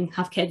working,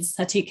 have kids,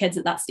 had 2 kids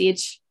at that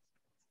stage.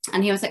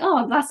 And he was like,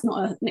 oh, that's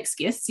not an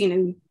excuse.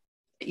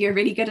 You're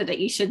really good at it.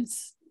 You should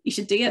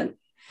do it.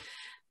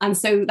 And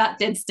so that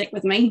did stick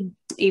with me,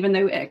 even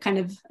though it kind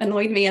of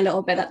annoyed me a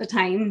little bit at the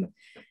time.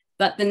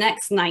 But the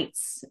next night,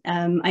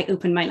 I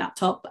opened my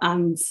laptop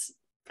and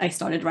I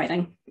started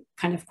writing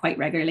kind of quite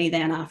regularly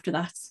then after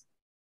that.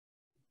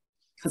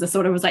 Because I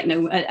sort of was like,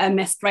 no, I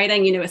missed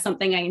writing, it's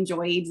something I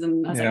enjoyed.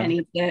 And I was like, I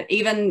need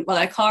to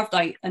I carved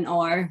out an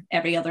hour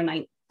every other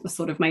night was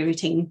sort of my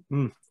routine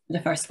for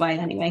the first while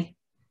anyway.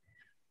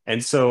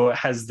 And so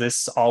has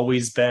this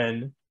always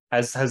been,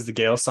 has the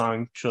Gael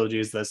Song trilogy,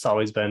 has this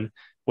always been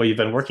what you've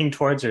been working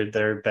towards, or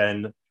there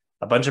been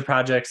a bunch of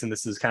projects and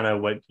this is kind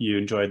of what you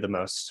enjoyed the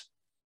most?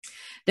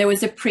 There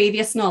was a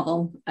previous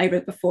novel I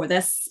wrote before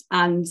this,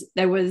 and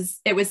it was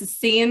the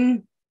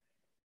same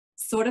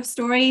sort of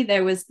story.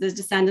 There was the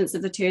descendants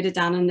of the Tuatha De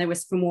Danann, there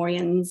was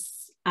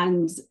Fomorians,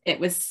 and there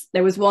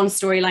was one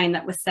storyline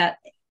that was set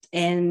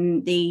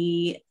in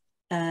the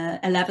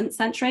 11th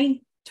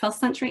century, 12th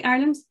century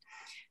Ireland.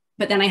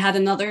 But then I had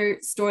another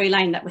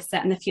storyline that was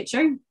set in the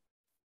future.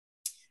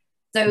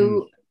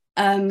 So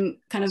kind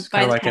of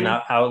like an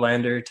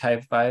Outlander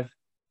type vibe.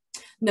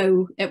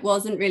 No, it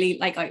wasn't really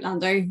like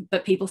Outlander,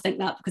 but people think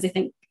that because they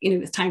think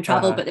it's time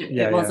travel, but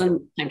it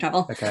wasn't time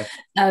travel. Okay.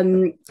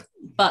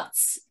 But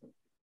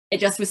it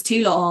just was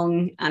too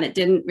long and it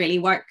didn't really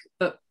work.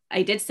 But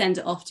I did send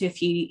it off to a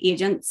few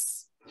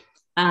agents,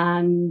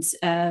 and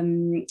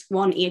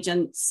one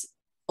agent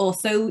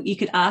also, you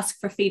could ask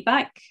for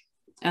feedback.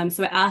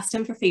 So I asked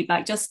him for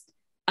feedback. Just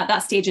at that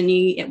stage, I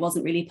knew it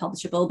wasn't really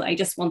publishable, but I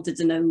just wanted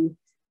to know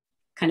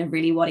kind of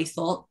really what he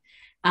thought.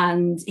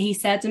 And he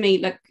said to me,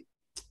 look,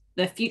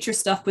 the future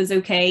stuff was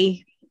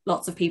okay.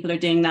 Lots of people are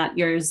doing that.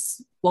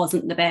 Yours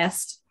wasn't the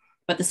best,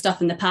 but the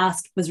stuff in the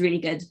past was really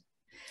good.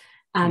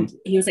 And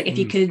he was like, if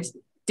you could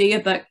do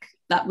a book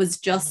that was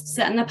just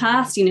set in the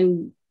past,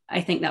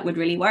 I think that would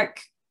really work,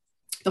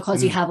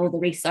 because you have all the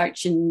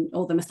research and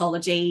all the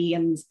mythology,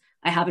 and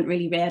I haven't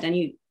really read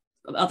any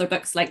other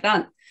books like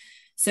that.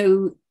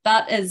 So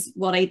that is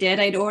what I did.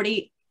 I'd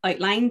already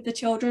outlined the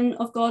children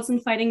of gods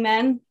and fighting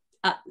men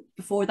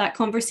before that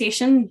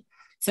conversation.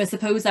 So I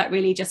suppose that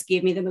really just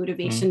gave me the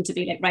motivation to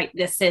be like, right,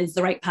 this is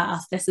the right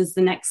path. This is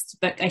the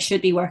next book I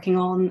should be working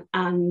on.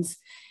 And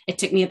it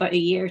took me about a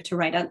year to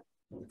write it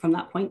from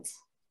that point.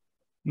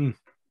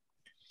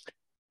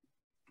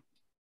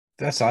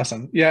 That's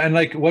awesome. Yeah. And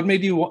like, what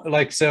made you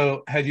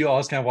so had you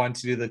always kind of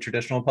wanted to do the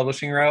traditional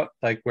publishing route,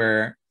 like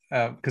where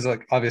because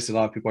like obviously a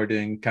lot of people are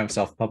doing kind of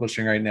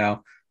self-publishing right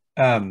now,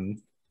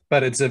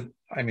 but it's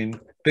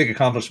big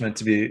accomplishment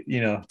to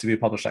be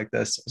published like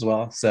this as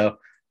well. So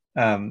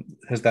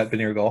has that been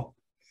your goal?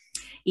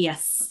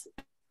 Yes,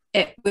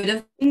 it would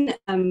have been,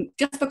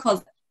 just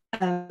because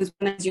when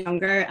I was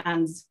younger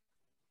and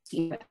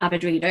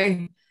avid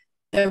reader,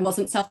 there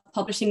wasn't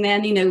self-publishing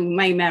then.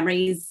 My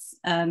memories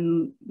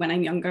when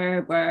I'm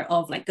younger were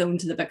of like going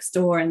to the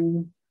bookstore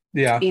and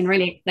being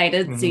really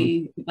excited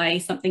to buy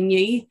something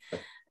new.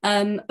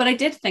 But I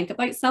did think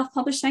about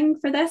self-publishing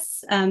for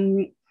this.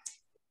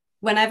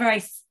 Whenever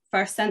I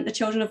first sent The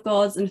Children of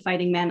Gods and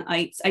Fighting Men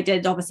out, I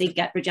did obviously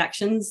get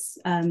rejections.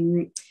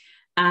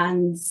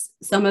 And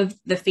some of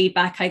the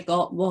feedback I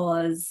got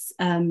was,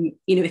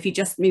 if you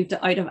just moved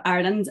it out of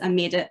Ireland and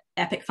made it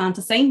epic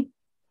fantasy,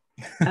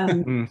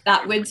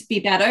 that would be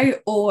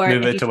better. Or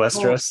move it to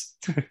Westeros.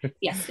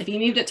 Yes, if you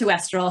moved it to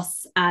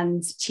Westeros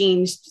and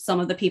changed some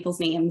of the people's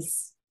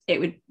names, it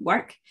would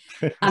work.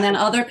 And then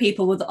other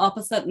people were the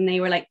opposite, and they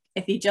were like,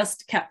 if you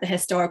just kept the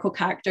historical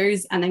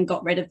characters and then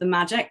got rid of the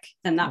magic,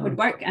 then that would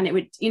work. And it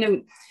would,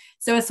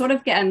 so I was sort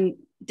of getting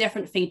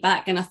different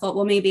feedback, and I thought,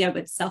 well, maybe I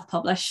would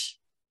self-publish.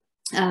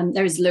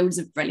 There's loads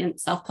of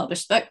brilliant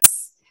self-published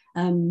books.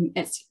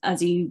 It's,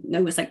 as you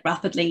know, it's like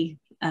rapidly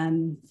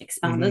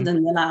expanded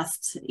in the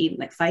last even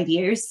like 5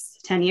 years,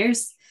 10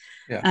 years.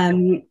 Yeah.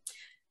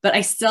 But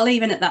I still,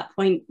 even at that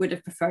point, would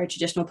have preferred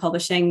traditional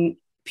publishing,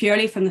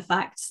 purely from the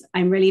fact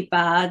I'm really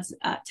bad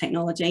at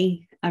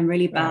technology. I'm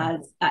really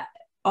bad at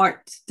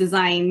art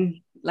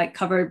design, like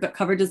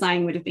cover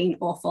design would have been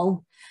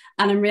awful.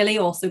 And I'm really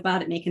also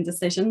bad at making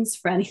decisions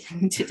for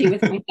anything to do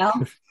with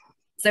myself.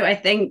 So I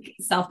think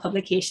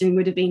self-publication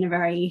would have been a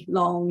very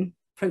long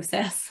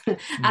process.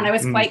 And I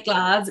was quite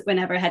glad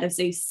whenever Head of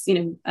Zeus,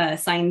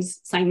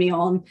 signed me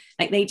on.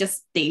 Like, they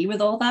just deal with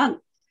all that,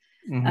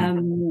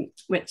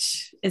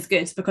 which is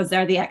good because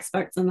they're the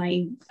experts and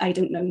I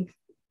don't know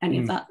any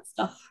of that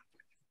stuff.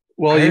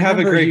 Well, you have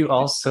a great. You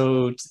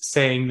also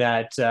saying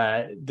that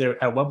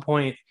there at one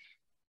point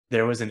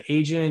there was an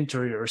agent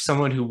or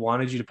someone who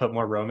wanted you to put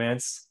more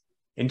romance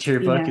into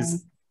your book.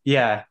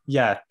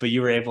 But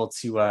you were able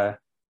to.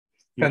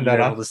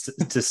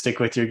 To stick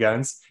with your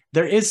guns.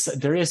 There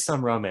is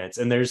some romance,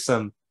 and there's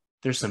some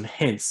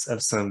hints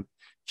of some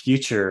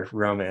future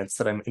romance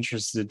that I'm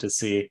interested to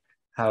see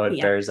how it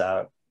bears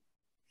out.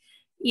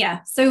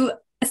 Yeah, so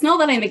it's not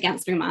that I'm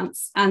against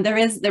romance, and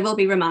there will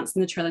be romance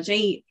in the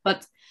trilogy,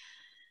 but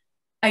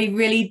I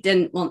really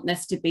didn't want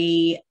this to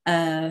be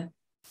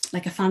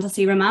like a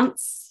fantasy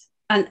romance.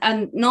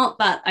 And not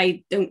that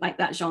I don't like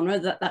that genre,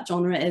 that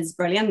genre is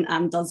brilliant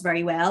and does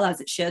very well, as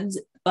it should,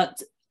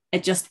 but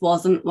it just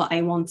wasn't what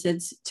I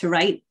wanted to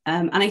write.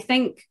 And I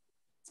think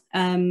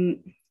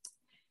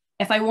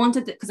if I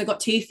wanted, because I got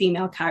two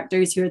female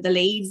characters who are the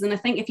leads, and I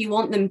think if you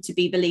want them to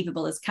be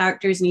believable as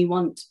characters and you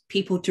want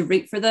people to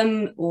root for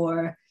them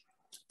or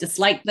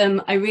dislike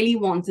them, I really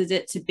wanted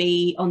it to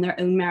be on their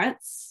own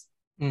merits.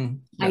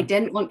 I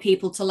didn't want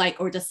people to like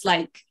or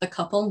dislike the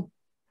couple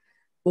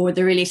or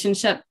the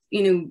relationship,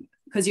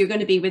 because you're going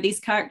to be with these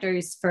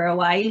characters for a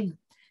while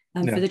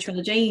for the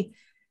trilogy.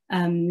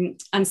 And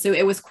so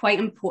it was quite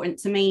important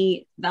to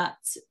me that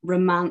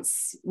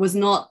romance was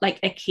not like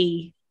a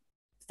key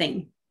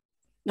thing.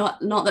 Not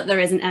that there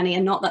isn't any,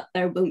 and not that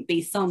there won't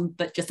be some,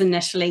 but just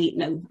initially,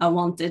 no, I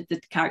wanted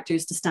the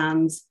characters to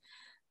stand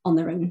on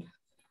their own.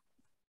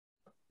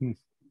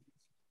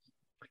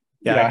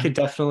 Yeah. I could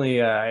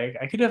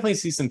definitely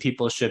see some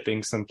people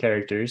shipping some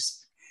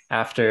characters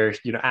after,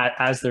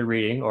 as they're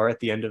reading or at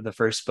the end of the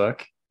first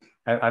book.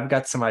 I've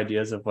got some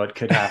ideas of what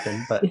could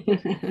happen, but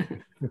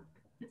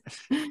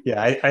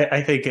yeah,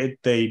 I think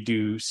they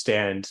do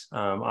stand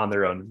on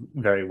their own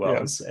very well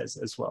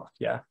as well.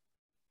 Yeah.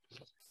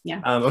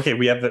 Okay,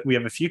 we have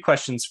a few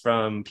questions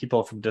from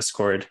people from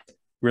Discord,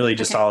 really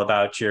just all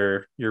about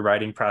your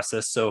writing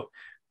process. So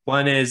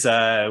one is,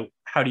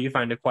 how do you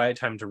find a quiet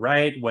time to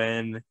write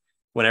when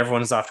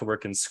everyone is off to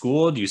work and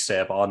school? Do you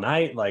stay up all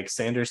night like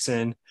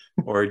Sanderson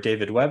or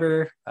David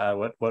Weber?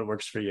 What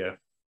works for you?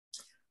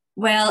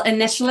 Well,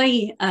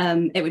 initially,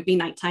 it would be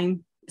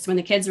nighttime. So when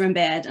the kids are in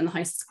bed and the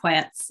house is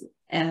quiet,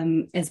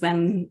 is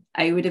when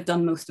I would have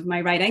done most of my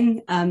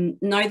writing.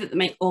 Now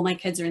that all my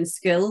kids are in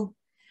school,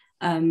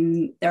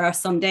 there are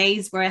some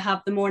days where I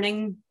have the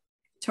morning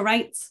to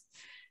write,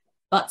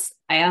 but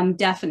I am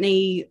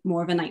definitely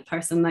more of a night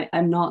person.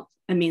 I'm not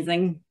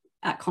amazing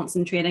at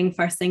concentrating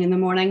first thing in the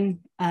morning.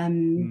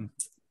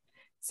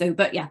 So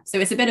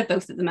it's a bit of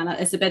both at the minute.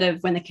 It's a bit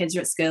of when the kids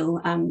are at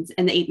school and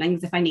in the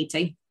evenings if I need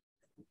to.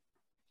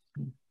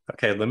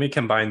 Okay, let me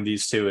combine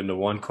these two into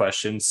one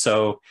question.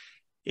 So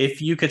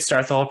if you could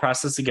start the whole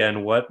process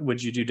again, what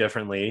would you do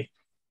differently?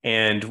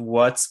 And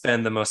what's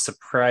been the most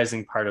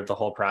surprising part of the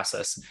whole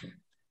process?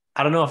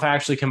 I don't know if I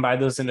actually combine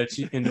those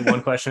into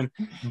one question,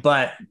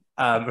 but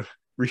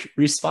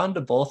respond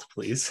to both,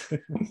 please.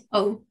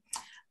 Well,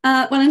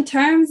 in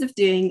terms of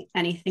doing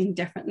anything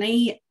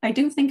differently, I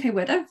don't think I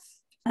would have.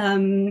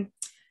 I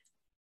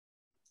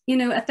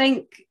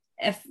think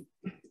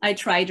I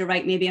tried to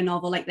write maybe a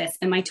novel like this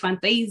in my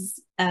 20s,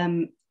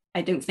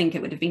 I don't think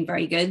it would have been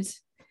very good.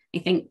 I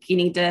think you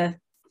need to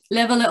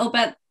live a little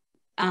bit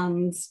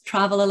and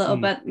travel a little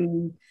bit.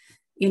 And,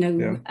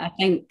 I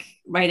think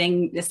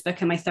writing this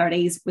book in my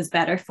 30s was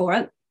better for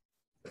it.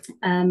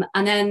 And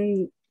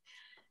then,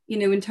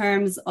 in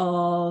terms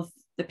of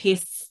the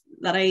pace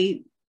that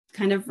I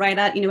kind of write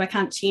at, I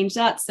can't change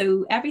that.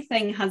 So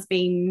everything has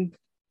been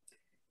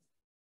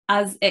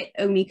as it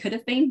only could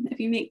have been, if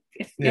you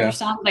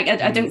understand. Like,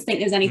 I don't think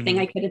there's anything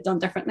I could have done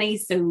differently.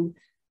 So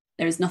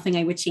there's nothing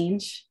I would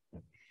change.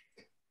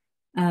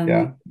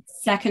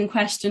 Second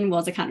question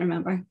was, I can't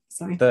remember.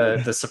 Sorry.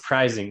 The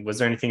surprising, was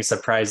there anything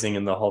surprising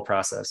in the whole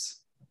process?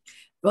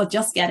 Well,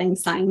 just getting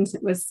signed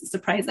was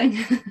surprising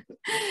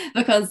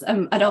because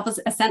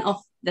I sent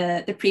off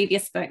the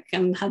previous book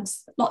and had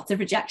lots of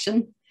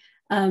rejection.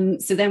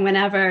 So then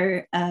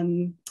whenever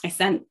I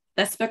sent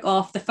this book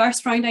off, the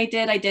first round I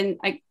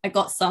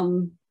got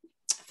some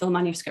full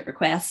manuscript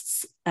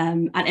requests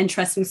and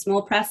interest from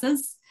small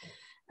presses.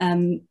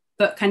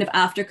 But kind of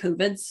after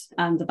COVID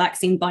and the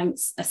vaccine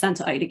bounce, I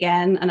sent it out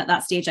again. And at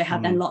that stage, I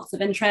had then lots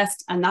of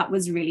interest. And that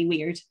was really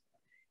weird.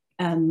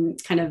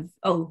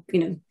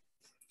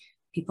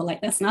 People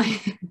like this now.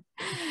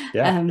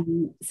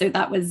 So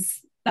that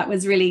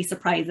was really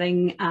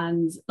surprising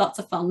and lots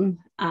of fun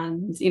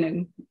and,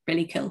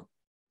 really cool.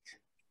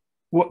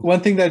 One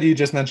thing that you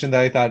just mentioned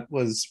that I thought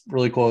was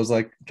really cool is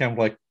like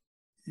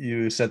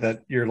you said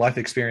that your life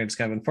experience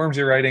kind of informs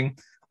your writing.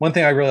 One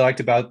thing I really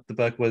liked about the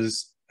book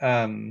was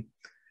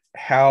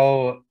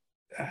how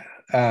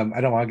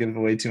I don't want to give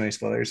away too many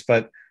spoilers,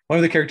 but one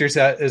of the characters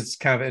that is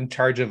kind of in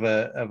charge of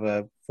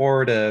a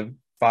 4 to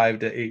 5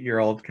 to 8 year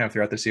old kind of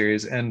throughout the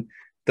series, and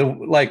the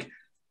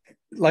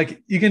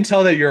like you can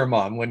tell that you're a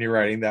mom when you're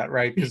writing that,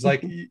 right? Because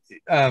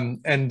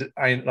and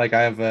I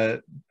have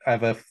a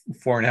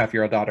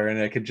 4.5-year-old daughter, and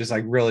I could just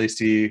like really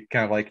see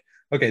kind of like,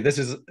 okay, this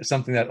is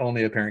something that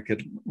only a parent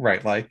could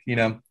write,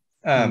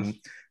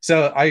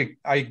 so I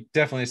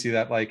definitely see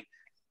that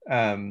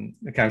kind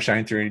of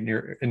shine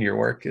through in your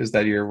work, is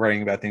that you're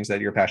writing about things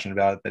that you're passionate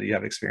about, that you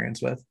have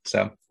experience with.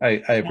 So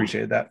I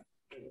appreciate that.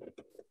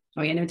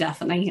 Oh yeah, no,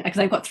 definitely, because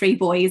I've got 3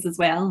 boys as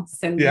well,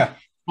 so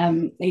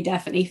they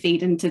definitely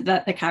feed into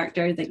the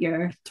character that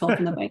you're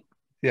talking about.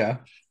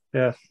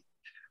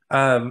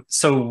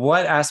 So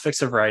what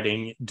aspects of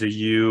writing do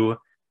you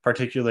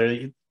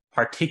particularly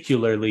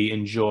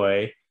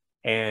enjoy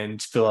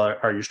and feel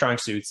are your strong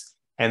suits,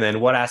 and then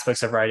what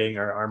aspects of writing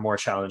are more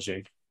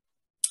challenging?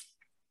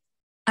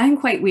 I'm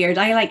quite weird.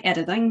 I like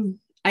editing.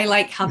 I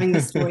like having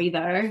the story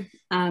there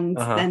and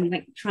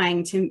then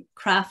trying to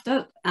craft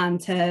it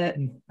and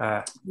to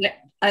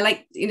I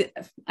like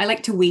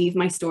to weave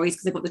my stories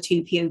because I've got the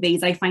 2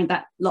 POVs. I find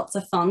that lots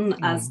of fun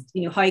as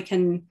how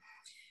can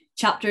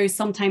chapters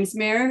sometimes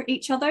mirror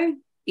each other,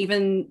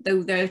 even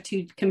though they're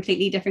 2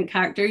 completely different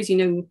characters.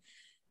 Sometimes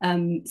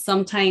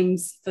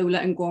Fola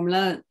and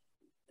Gormla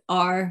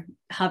are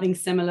having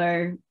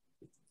similar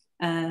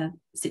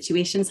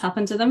situations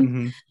happen to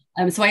them.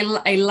 So I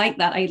like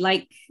that. I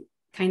like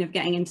kind of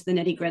getting into the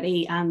nitty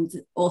gritty and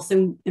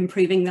also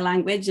improving the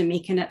language and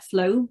making it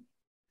flow.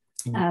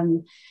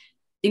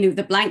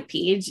 The blank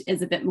page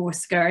is a bit more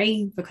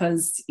scary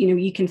because,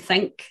 you can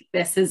think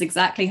this is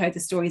exactly how the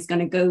story is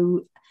going to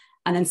go.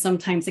 And then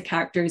sometimes the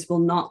characters will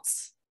not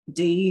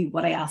do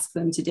what I ask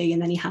them to do.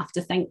 And then you have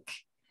to think,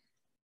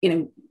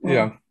 how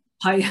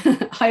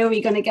are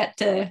we going to get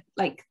to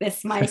like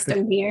this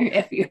milestone here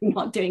if you're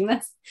not doing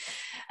this?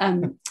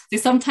 So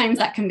sometimes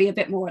that can be a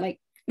bit more like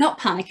not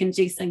panic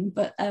inducing,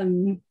 but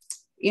kind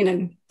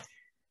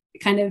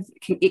of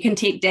it can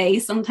take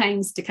days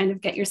sometimes to kind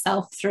of get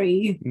yourself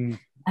through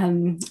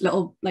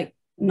little like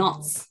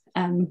knots.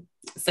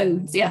 So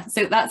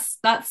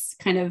that's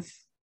kind of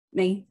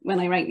me when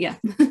I write.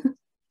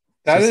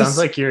 Sounds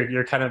like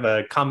you're kind of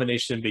a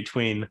combination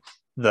between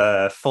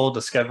the full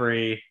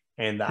discovery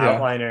and the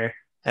outliner,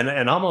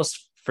 and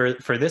almost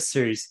for this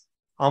series,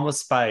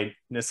 almost by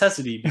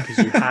necessity, because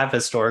you have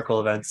historical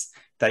events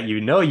that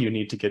you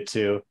need to get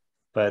to,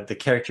 but the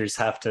characters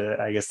have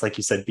to, I guess, like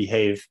you said,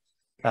 behave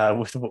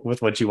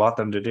with what you want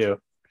them to do.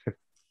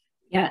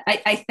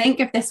 I think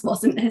if this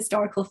wasn't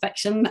historical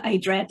fiction, I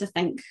dread to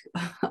think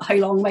how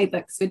long my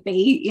books would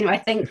be. I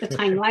think the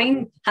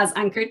timeline has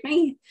anchored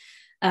me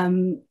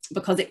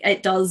because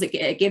it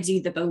gives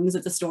you the bones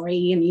of the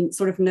story and you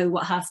sort of know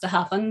what has to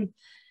happen.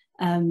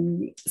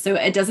 So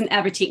it doesn't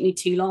ever take me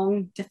too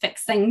long to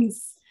fix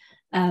things.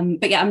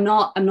 But I'm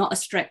not a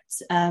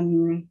strict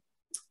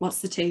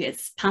what's the 2?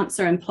 It's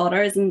pantser and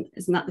plotter, isn't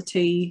that the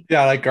 2?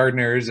 Yeah, like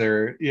gardeners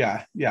or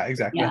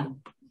exactly.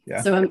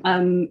 Yeah. So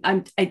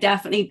I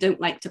definitely don't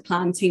like to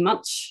plan too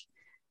much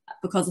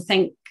because I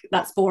think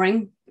that's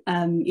boring.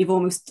 You've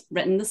almost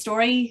written the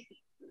story.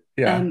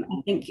 I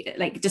think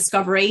like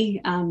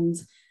discovery and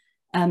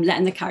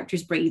letting the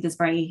characters breathe is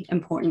very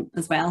important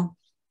as well.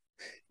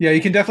 Yeah, you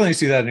can definitely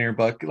see that in your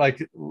book.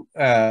 Like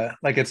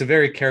it's a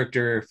very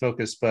character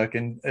focused book,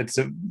 and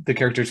the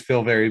characters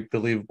feel very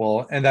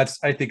believable, and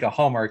that's, I think, a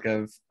hallmark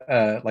of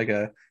like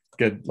a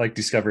good like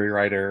discovery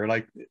writer,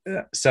 like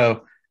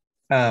so.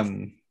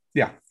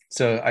 Yeah,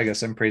 so I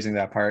guess I'm praising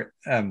that part.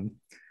 And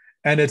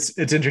it's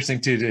interesting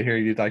too to hear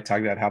you like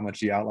talk about how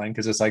much you outline,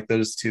 because it's like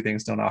those two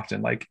things don't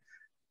often like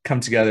come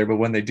together, but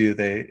when they do,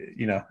 they,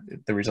 you know,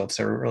 the results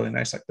are really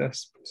nice like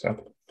this.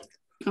 So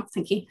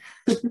thank you.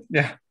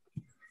 Yeah.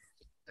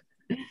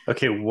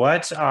 Okay,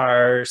 what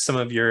are some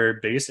of your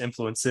biggest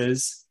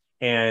influences?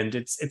 And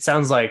it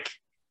sounds like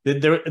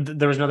there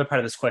was another part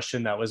of this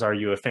question that was, are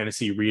you a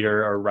fantasy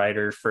reader or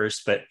writer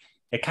first? But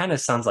it kind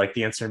of sounds like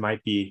the answer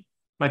might be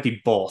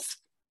both.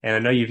 And I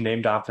know you've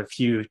named off a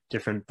few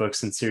different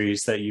books and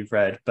series that you've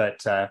read,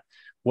 but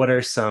what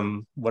are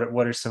some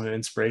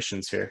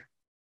inspirations here?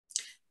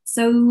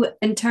 So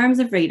in terms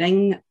of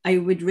reading, I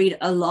would read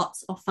a lot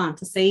of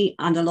fantasy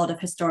and a lot of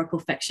historical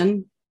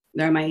fiction.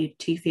 They're my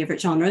two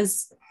favorite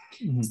genres.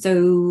 Mm-hmm.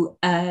 So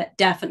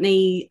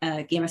definitely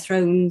Game of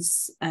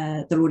Thrones,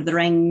 The Lord of the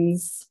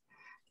Rings.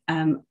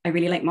 I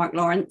really like Mark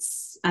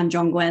Lawrence and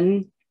John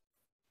Gwynne.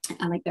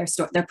 I like their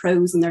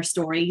prose and their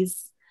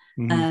stories.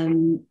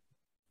 Mm-hmm.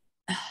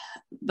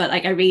 But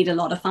like I read a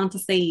lot of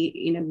fantasy,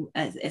 you know,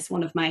 it's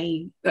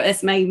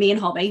my main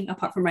hobby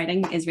apart from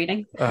writing is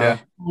reading.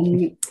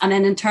 And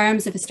then in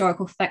terms of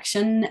historical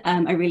fiction,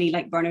 I really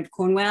like Bernard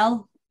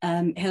Cornwell,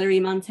 Hilary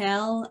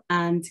Mantel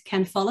and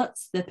Ken Follett,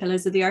 the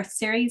Pillars of the Earth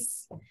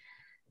series.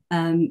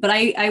 But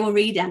I will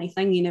read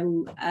anything, you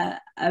know.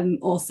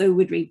 Also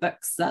would read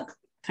books that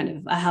kind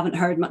of I haven't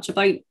heard much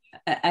about.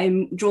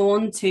 I'm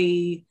drawn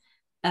to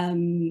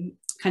kind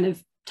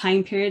of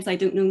time periods I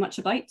don't know much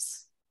about.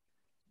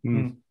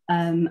 Mm.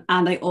 And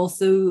I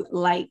also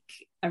I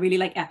really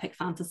like epic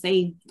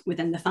fantasy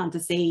within the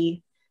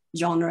fantasy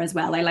genre as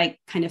well. I like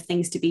kind of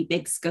things to be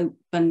big scope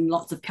and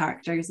lots of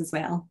characters as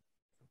well.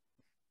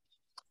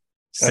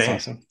 That's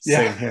awesome.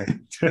 Yeah. Same here.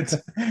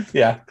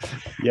 Yeah.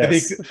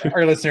 Yes. I think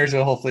our listeners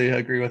will hopefully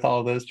agree with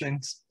all of those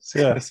things.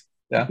 So,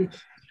 yeah.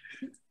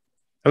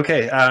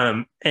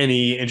 Okay.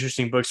 Any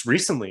interesting books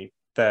recently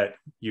that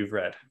you've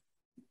read?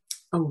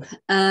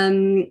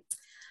 I've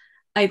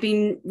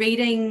been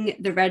reading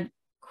the Red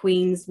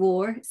Queen's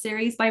War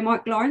series by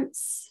Mark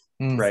Lawrence.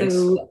 Right.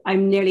 So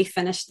I'm nearly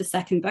finished the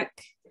second book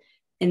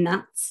in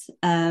that.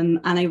 And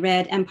I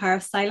read Empire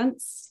of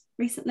Silence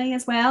recently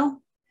as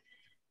well.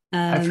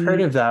 I've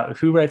heard of that.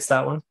 Who writes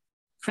that one?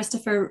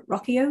 Christopher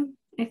Rocchio,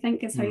 I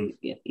think is how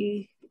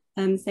you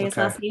say his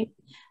last name.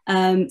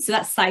 So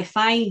that's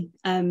sci-fi,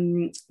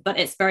 but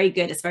it's very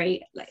good. It's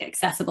very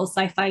accessible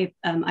sci-fi.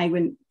 I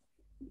wouldn't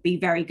be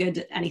very good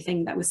at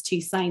anything that was too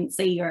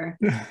sciencey or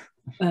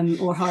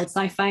hard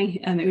sci-fi.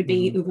 It would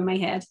be over my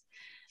head.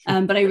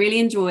 But I really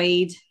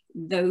enjoyed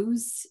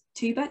those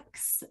two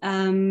books.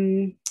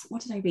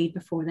 What did I read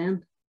before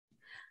then?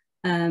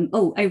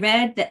 I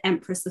read The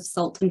Empress of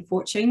Salt and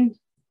Fortune,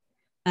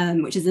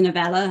 which is a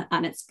novella,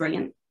 and it's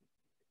brilliant.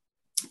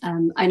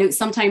 I know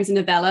sometimes a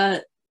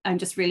novella, I'm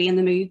just really in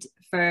the mood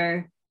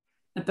for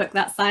a book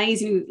that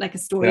size, you know, like a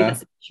story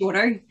that's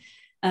shorter.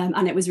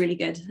 And it was really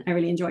good. I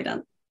really enjoyed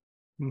it.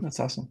 That's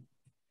awesome.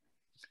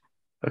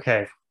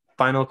 Okay,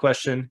 final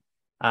question.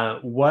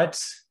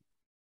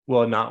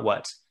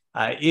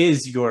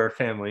 Is your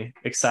family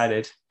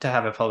excited to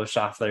have a published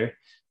author?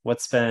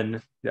 What's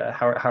been,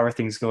 how are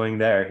things going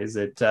there? Is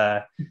it,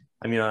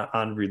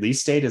 on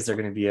release date, is there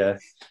going to be a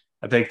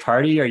big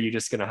party? Are you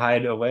just going to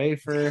hide away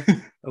for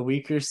a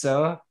week or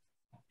so?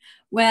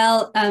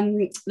 Well,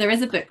 there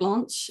is a book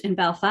launch in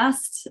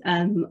Belfast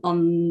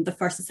on the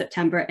 1st of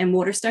September in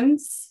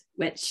Waterstones,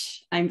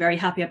 which I'm very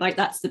happy about.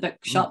 That's the book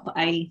shop that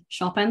I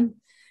shop in.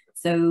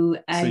 So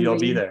you'll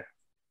be there?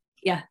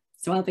 Yeah,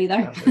 so I'll be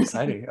there. That's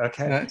exciting.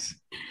 Okay. Nice.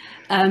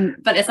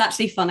 But it's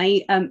actually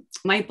funny.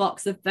 My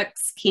box of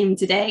books came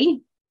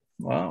today.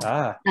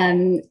 Wow.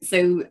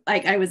 So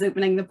I was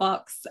opening the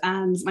box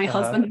and my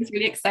husband was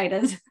really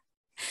excited.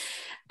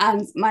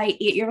 And my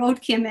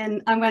 8-year-old came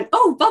in and went,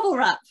 "Oh, bubble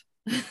wrap."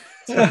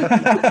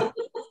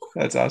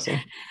 That's awesome.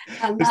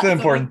 It's the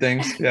important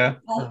things. Yeah.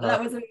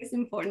 That was the most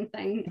important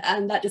thing.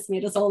 And that just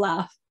made us all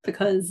laugh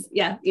because,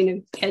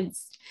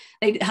 kids,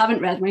 they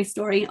haven't read my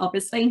story,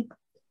 obviously.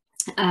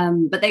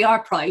 But they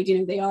are proud,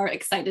 they are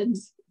excited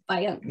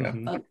by it. Yeah.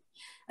 But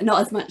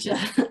not as much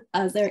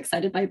as they're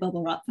excited by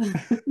bubble wrap.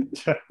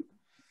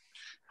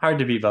 Hard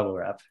to be bubble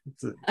wrap.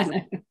 I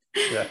know.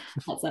 Yeah.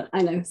 That's it.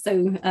 I know.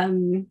 So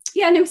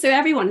so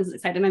everyone is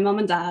excited. My mum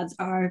and dad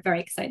are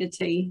very excited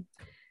too.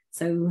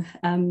 So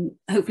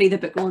hopefully the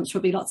book launch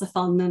will be lots of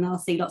fun and I'll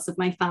see lots of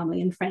my family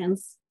and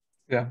friends.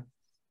 Yeah,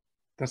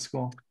 that's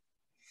cool.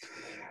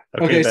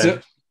 Okay,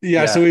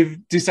 so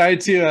we've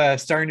decided to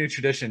start a new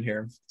tradition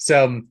here.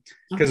 So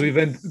because we've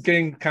been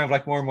getting kind of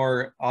like more and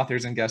more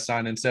authors and guests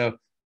on, and so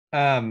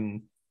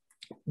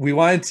we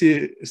wanted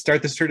to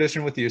start this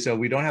tradition with you. So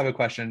we don't have a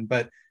question,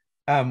 but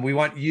we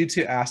want you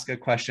to ask a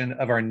question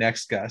of our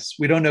next guest.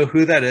 We don't know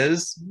who that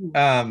is,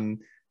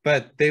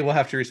 but they will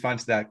have to respond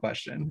to that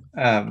question.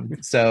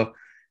 So,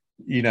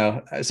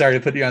 sorry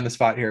to put you on the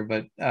spot here,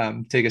 but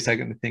take a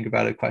second to think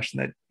about a question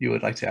that you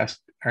would like to ask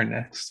our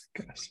next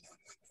guest.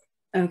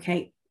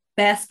 Okay.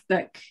 Best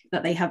book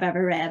that they have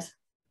ever read.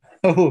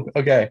 Oh,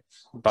 okay.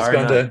 Bar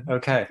none.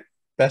 Okay.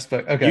 Best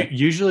book. Okay.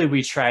 Usually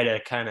we try to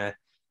kind of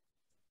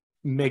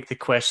make the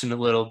question a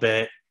little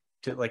bit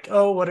to like,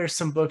 oh, what are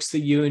some books that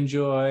you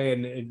enjoy,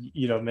 and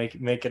you know, make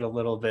it a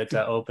little bit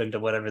open to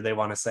whatever they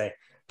want to say.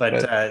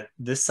 But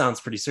this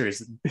sounds pretty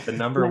serious. The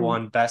number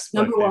one best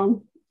book. Number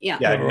one. Yeah.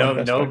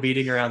 No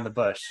beating around the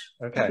bush.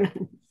 Okay.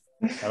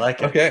 I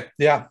like it. Okay.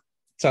 Yeah.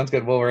 Sounds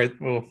good. We'll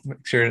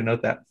make sure to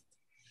note that.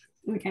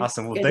 Okay.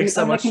 Awesome. Well, thanks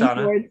so much,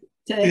 Shauna. Really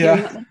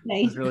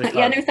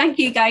yeah, no, thank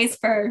you guys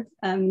for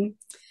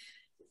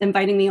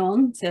inviting me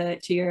on to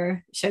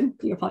your show,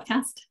 your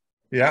podcast.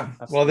 Yeah.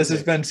 Absolutely. Well, this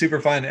has been super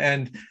fun.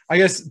 And I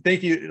guess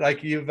thank you.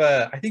 Like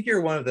I think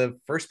you're one of the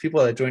first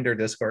people that joined our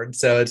Discord.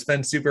 So it's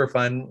been super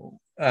fun,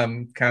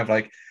 kind of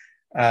like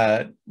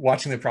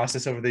watching the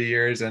process over the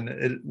years.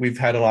 And we've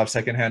had a lot of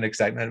secondhand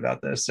excitement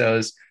about this. So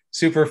it's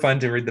super fun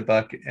to read the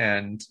book.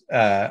 And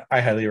I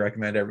highly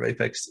recommend everybody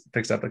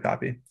picks up a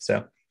copy.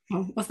 So.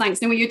 Oh, well,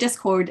 thanks. No, your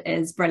Discord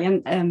is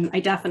brilliant. I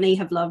definitely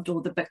have loved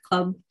all the book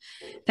club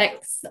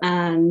picks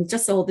and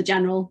just all the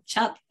general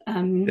chat.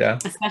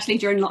 Especially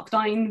during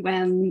lockdown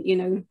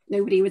when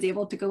nobody was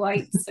able to go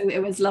out. So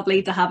it was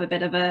lovely to have a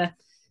bit of a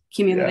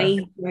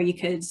community where you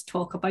could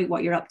talk about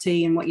what you're up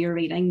to and what you're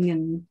reading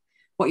and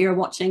what you're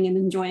watching and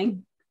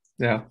enjoying.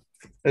 Yeah,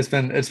 it's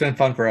been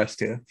fun for us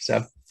too.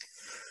 So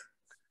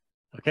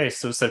okay,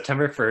 so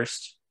September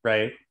 1st,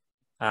 right?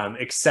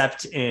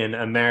 Except in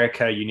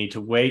America, you need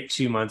to wait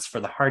 2 months for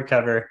the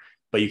hardcover,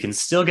 but you can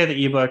still get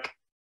the ebook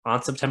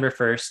on September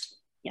 1st.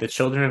 Yes. The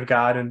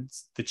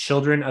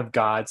Children of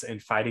Gods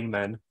and Fighting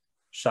Men,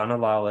 Shauna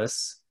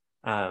Lawless.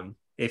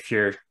 If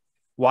you're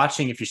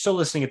still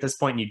listening at this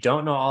point and you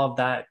don't know all of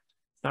that,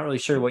 not really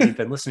sure what you've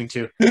been listening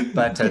to,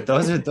 but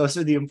those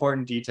are the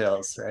important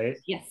details, right?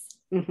 Yes.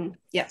 Mm-hmm.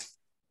 Yeah.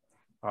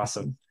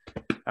 Awesome.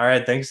 All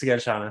right. Thanks again,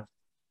 Shauna.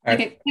 Okay.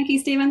 Right. Thank you,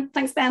 Stephen.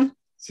 Thanks, Ben.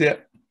 See ya.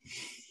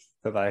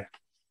 Bye-bye.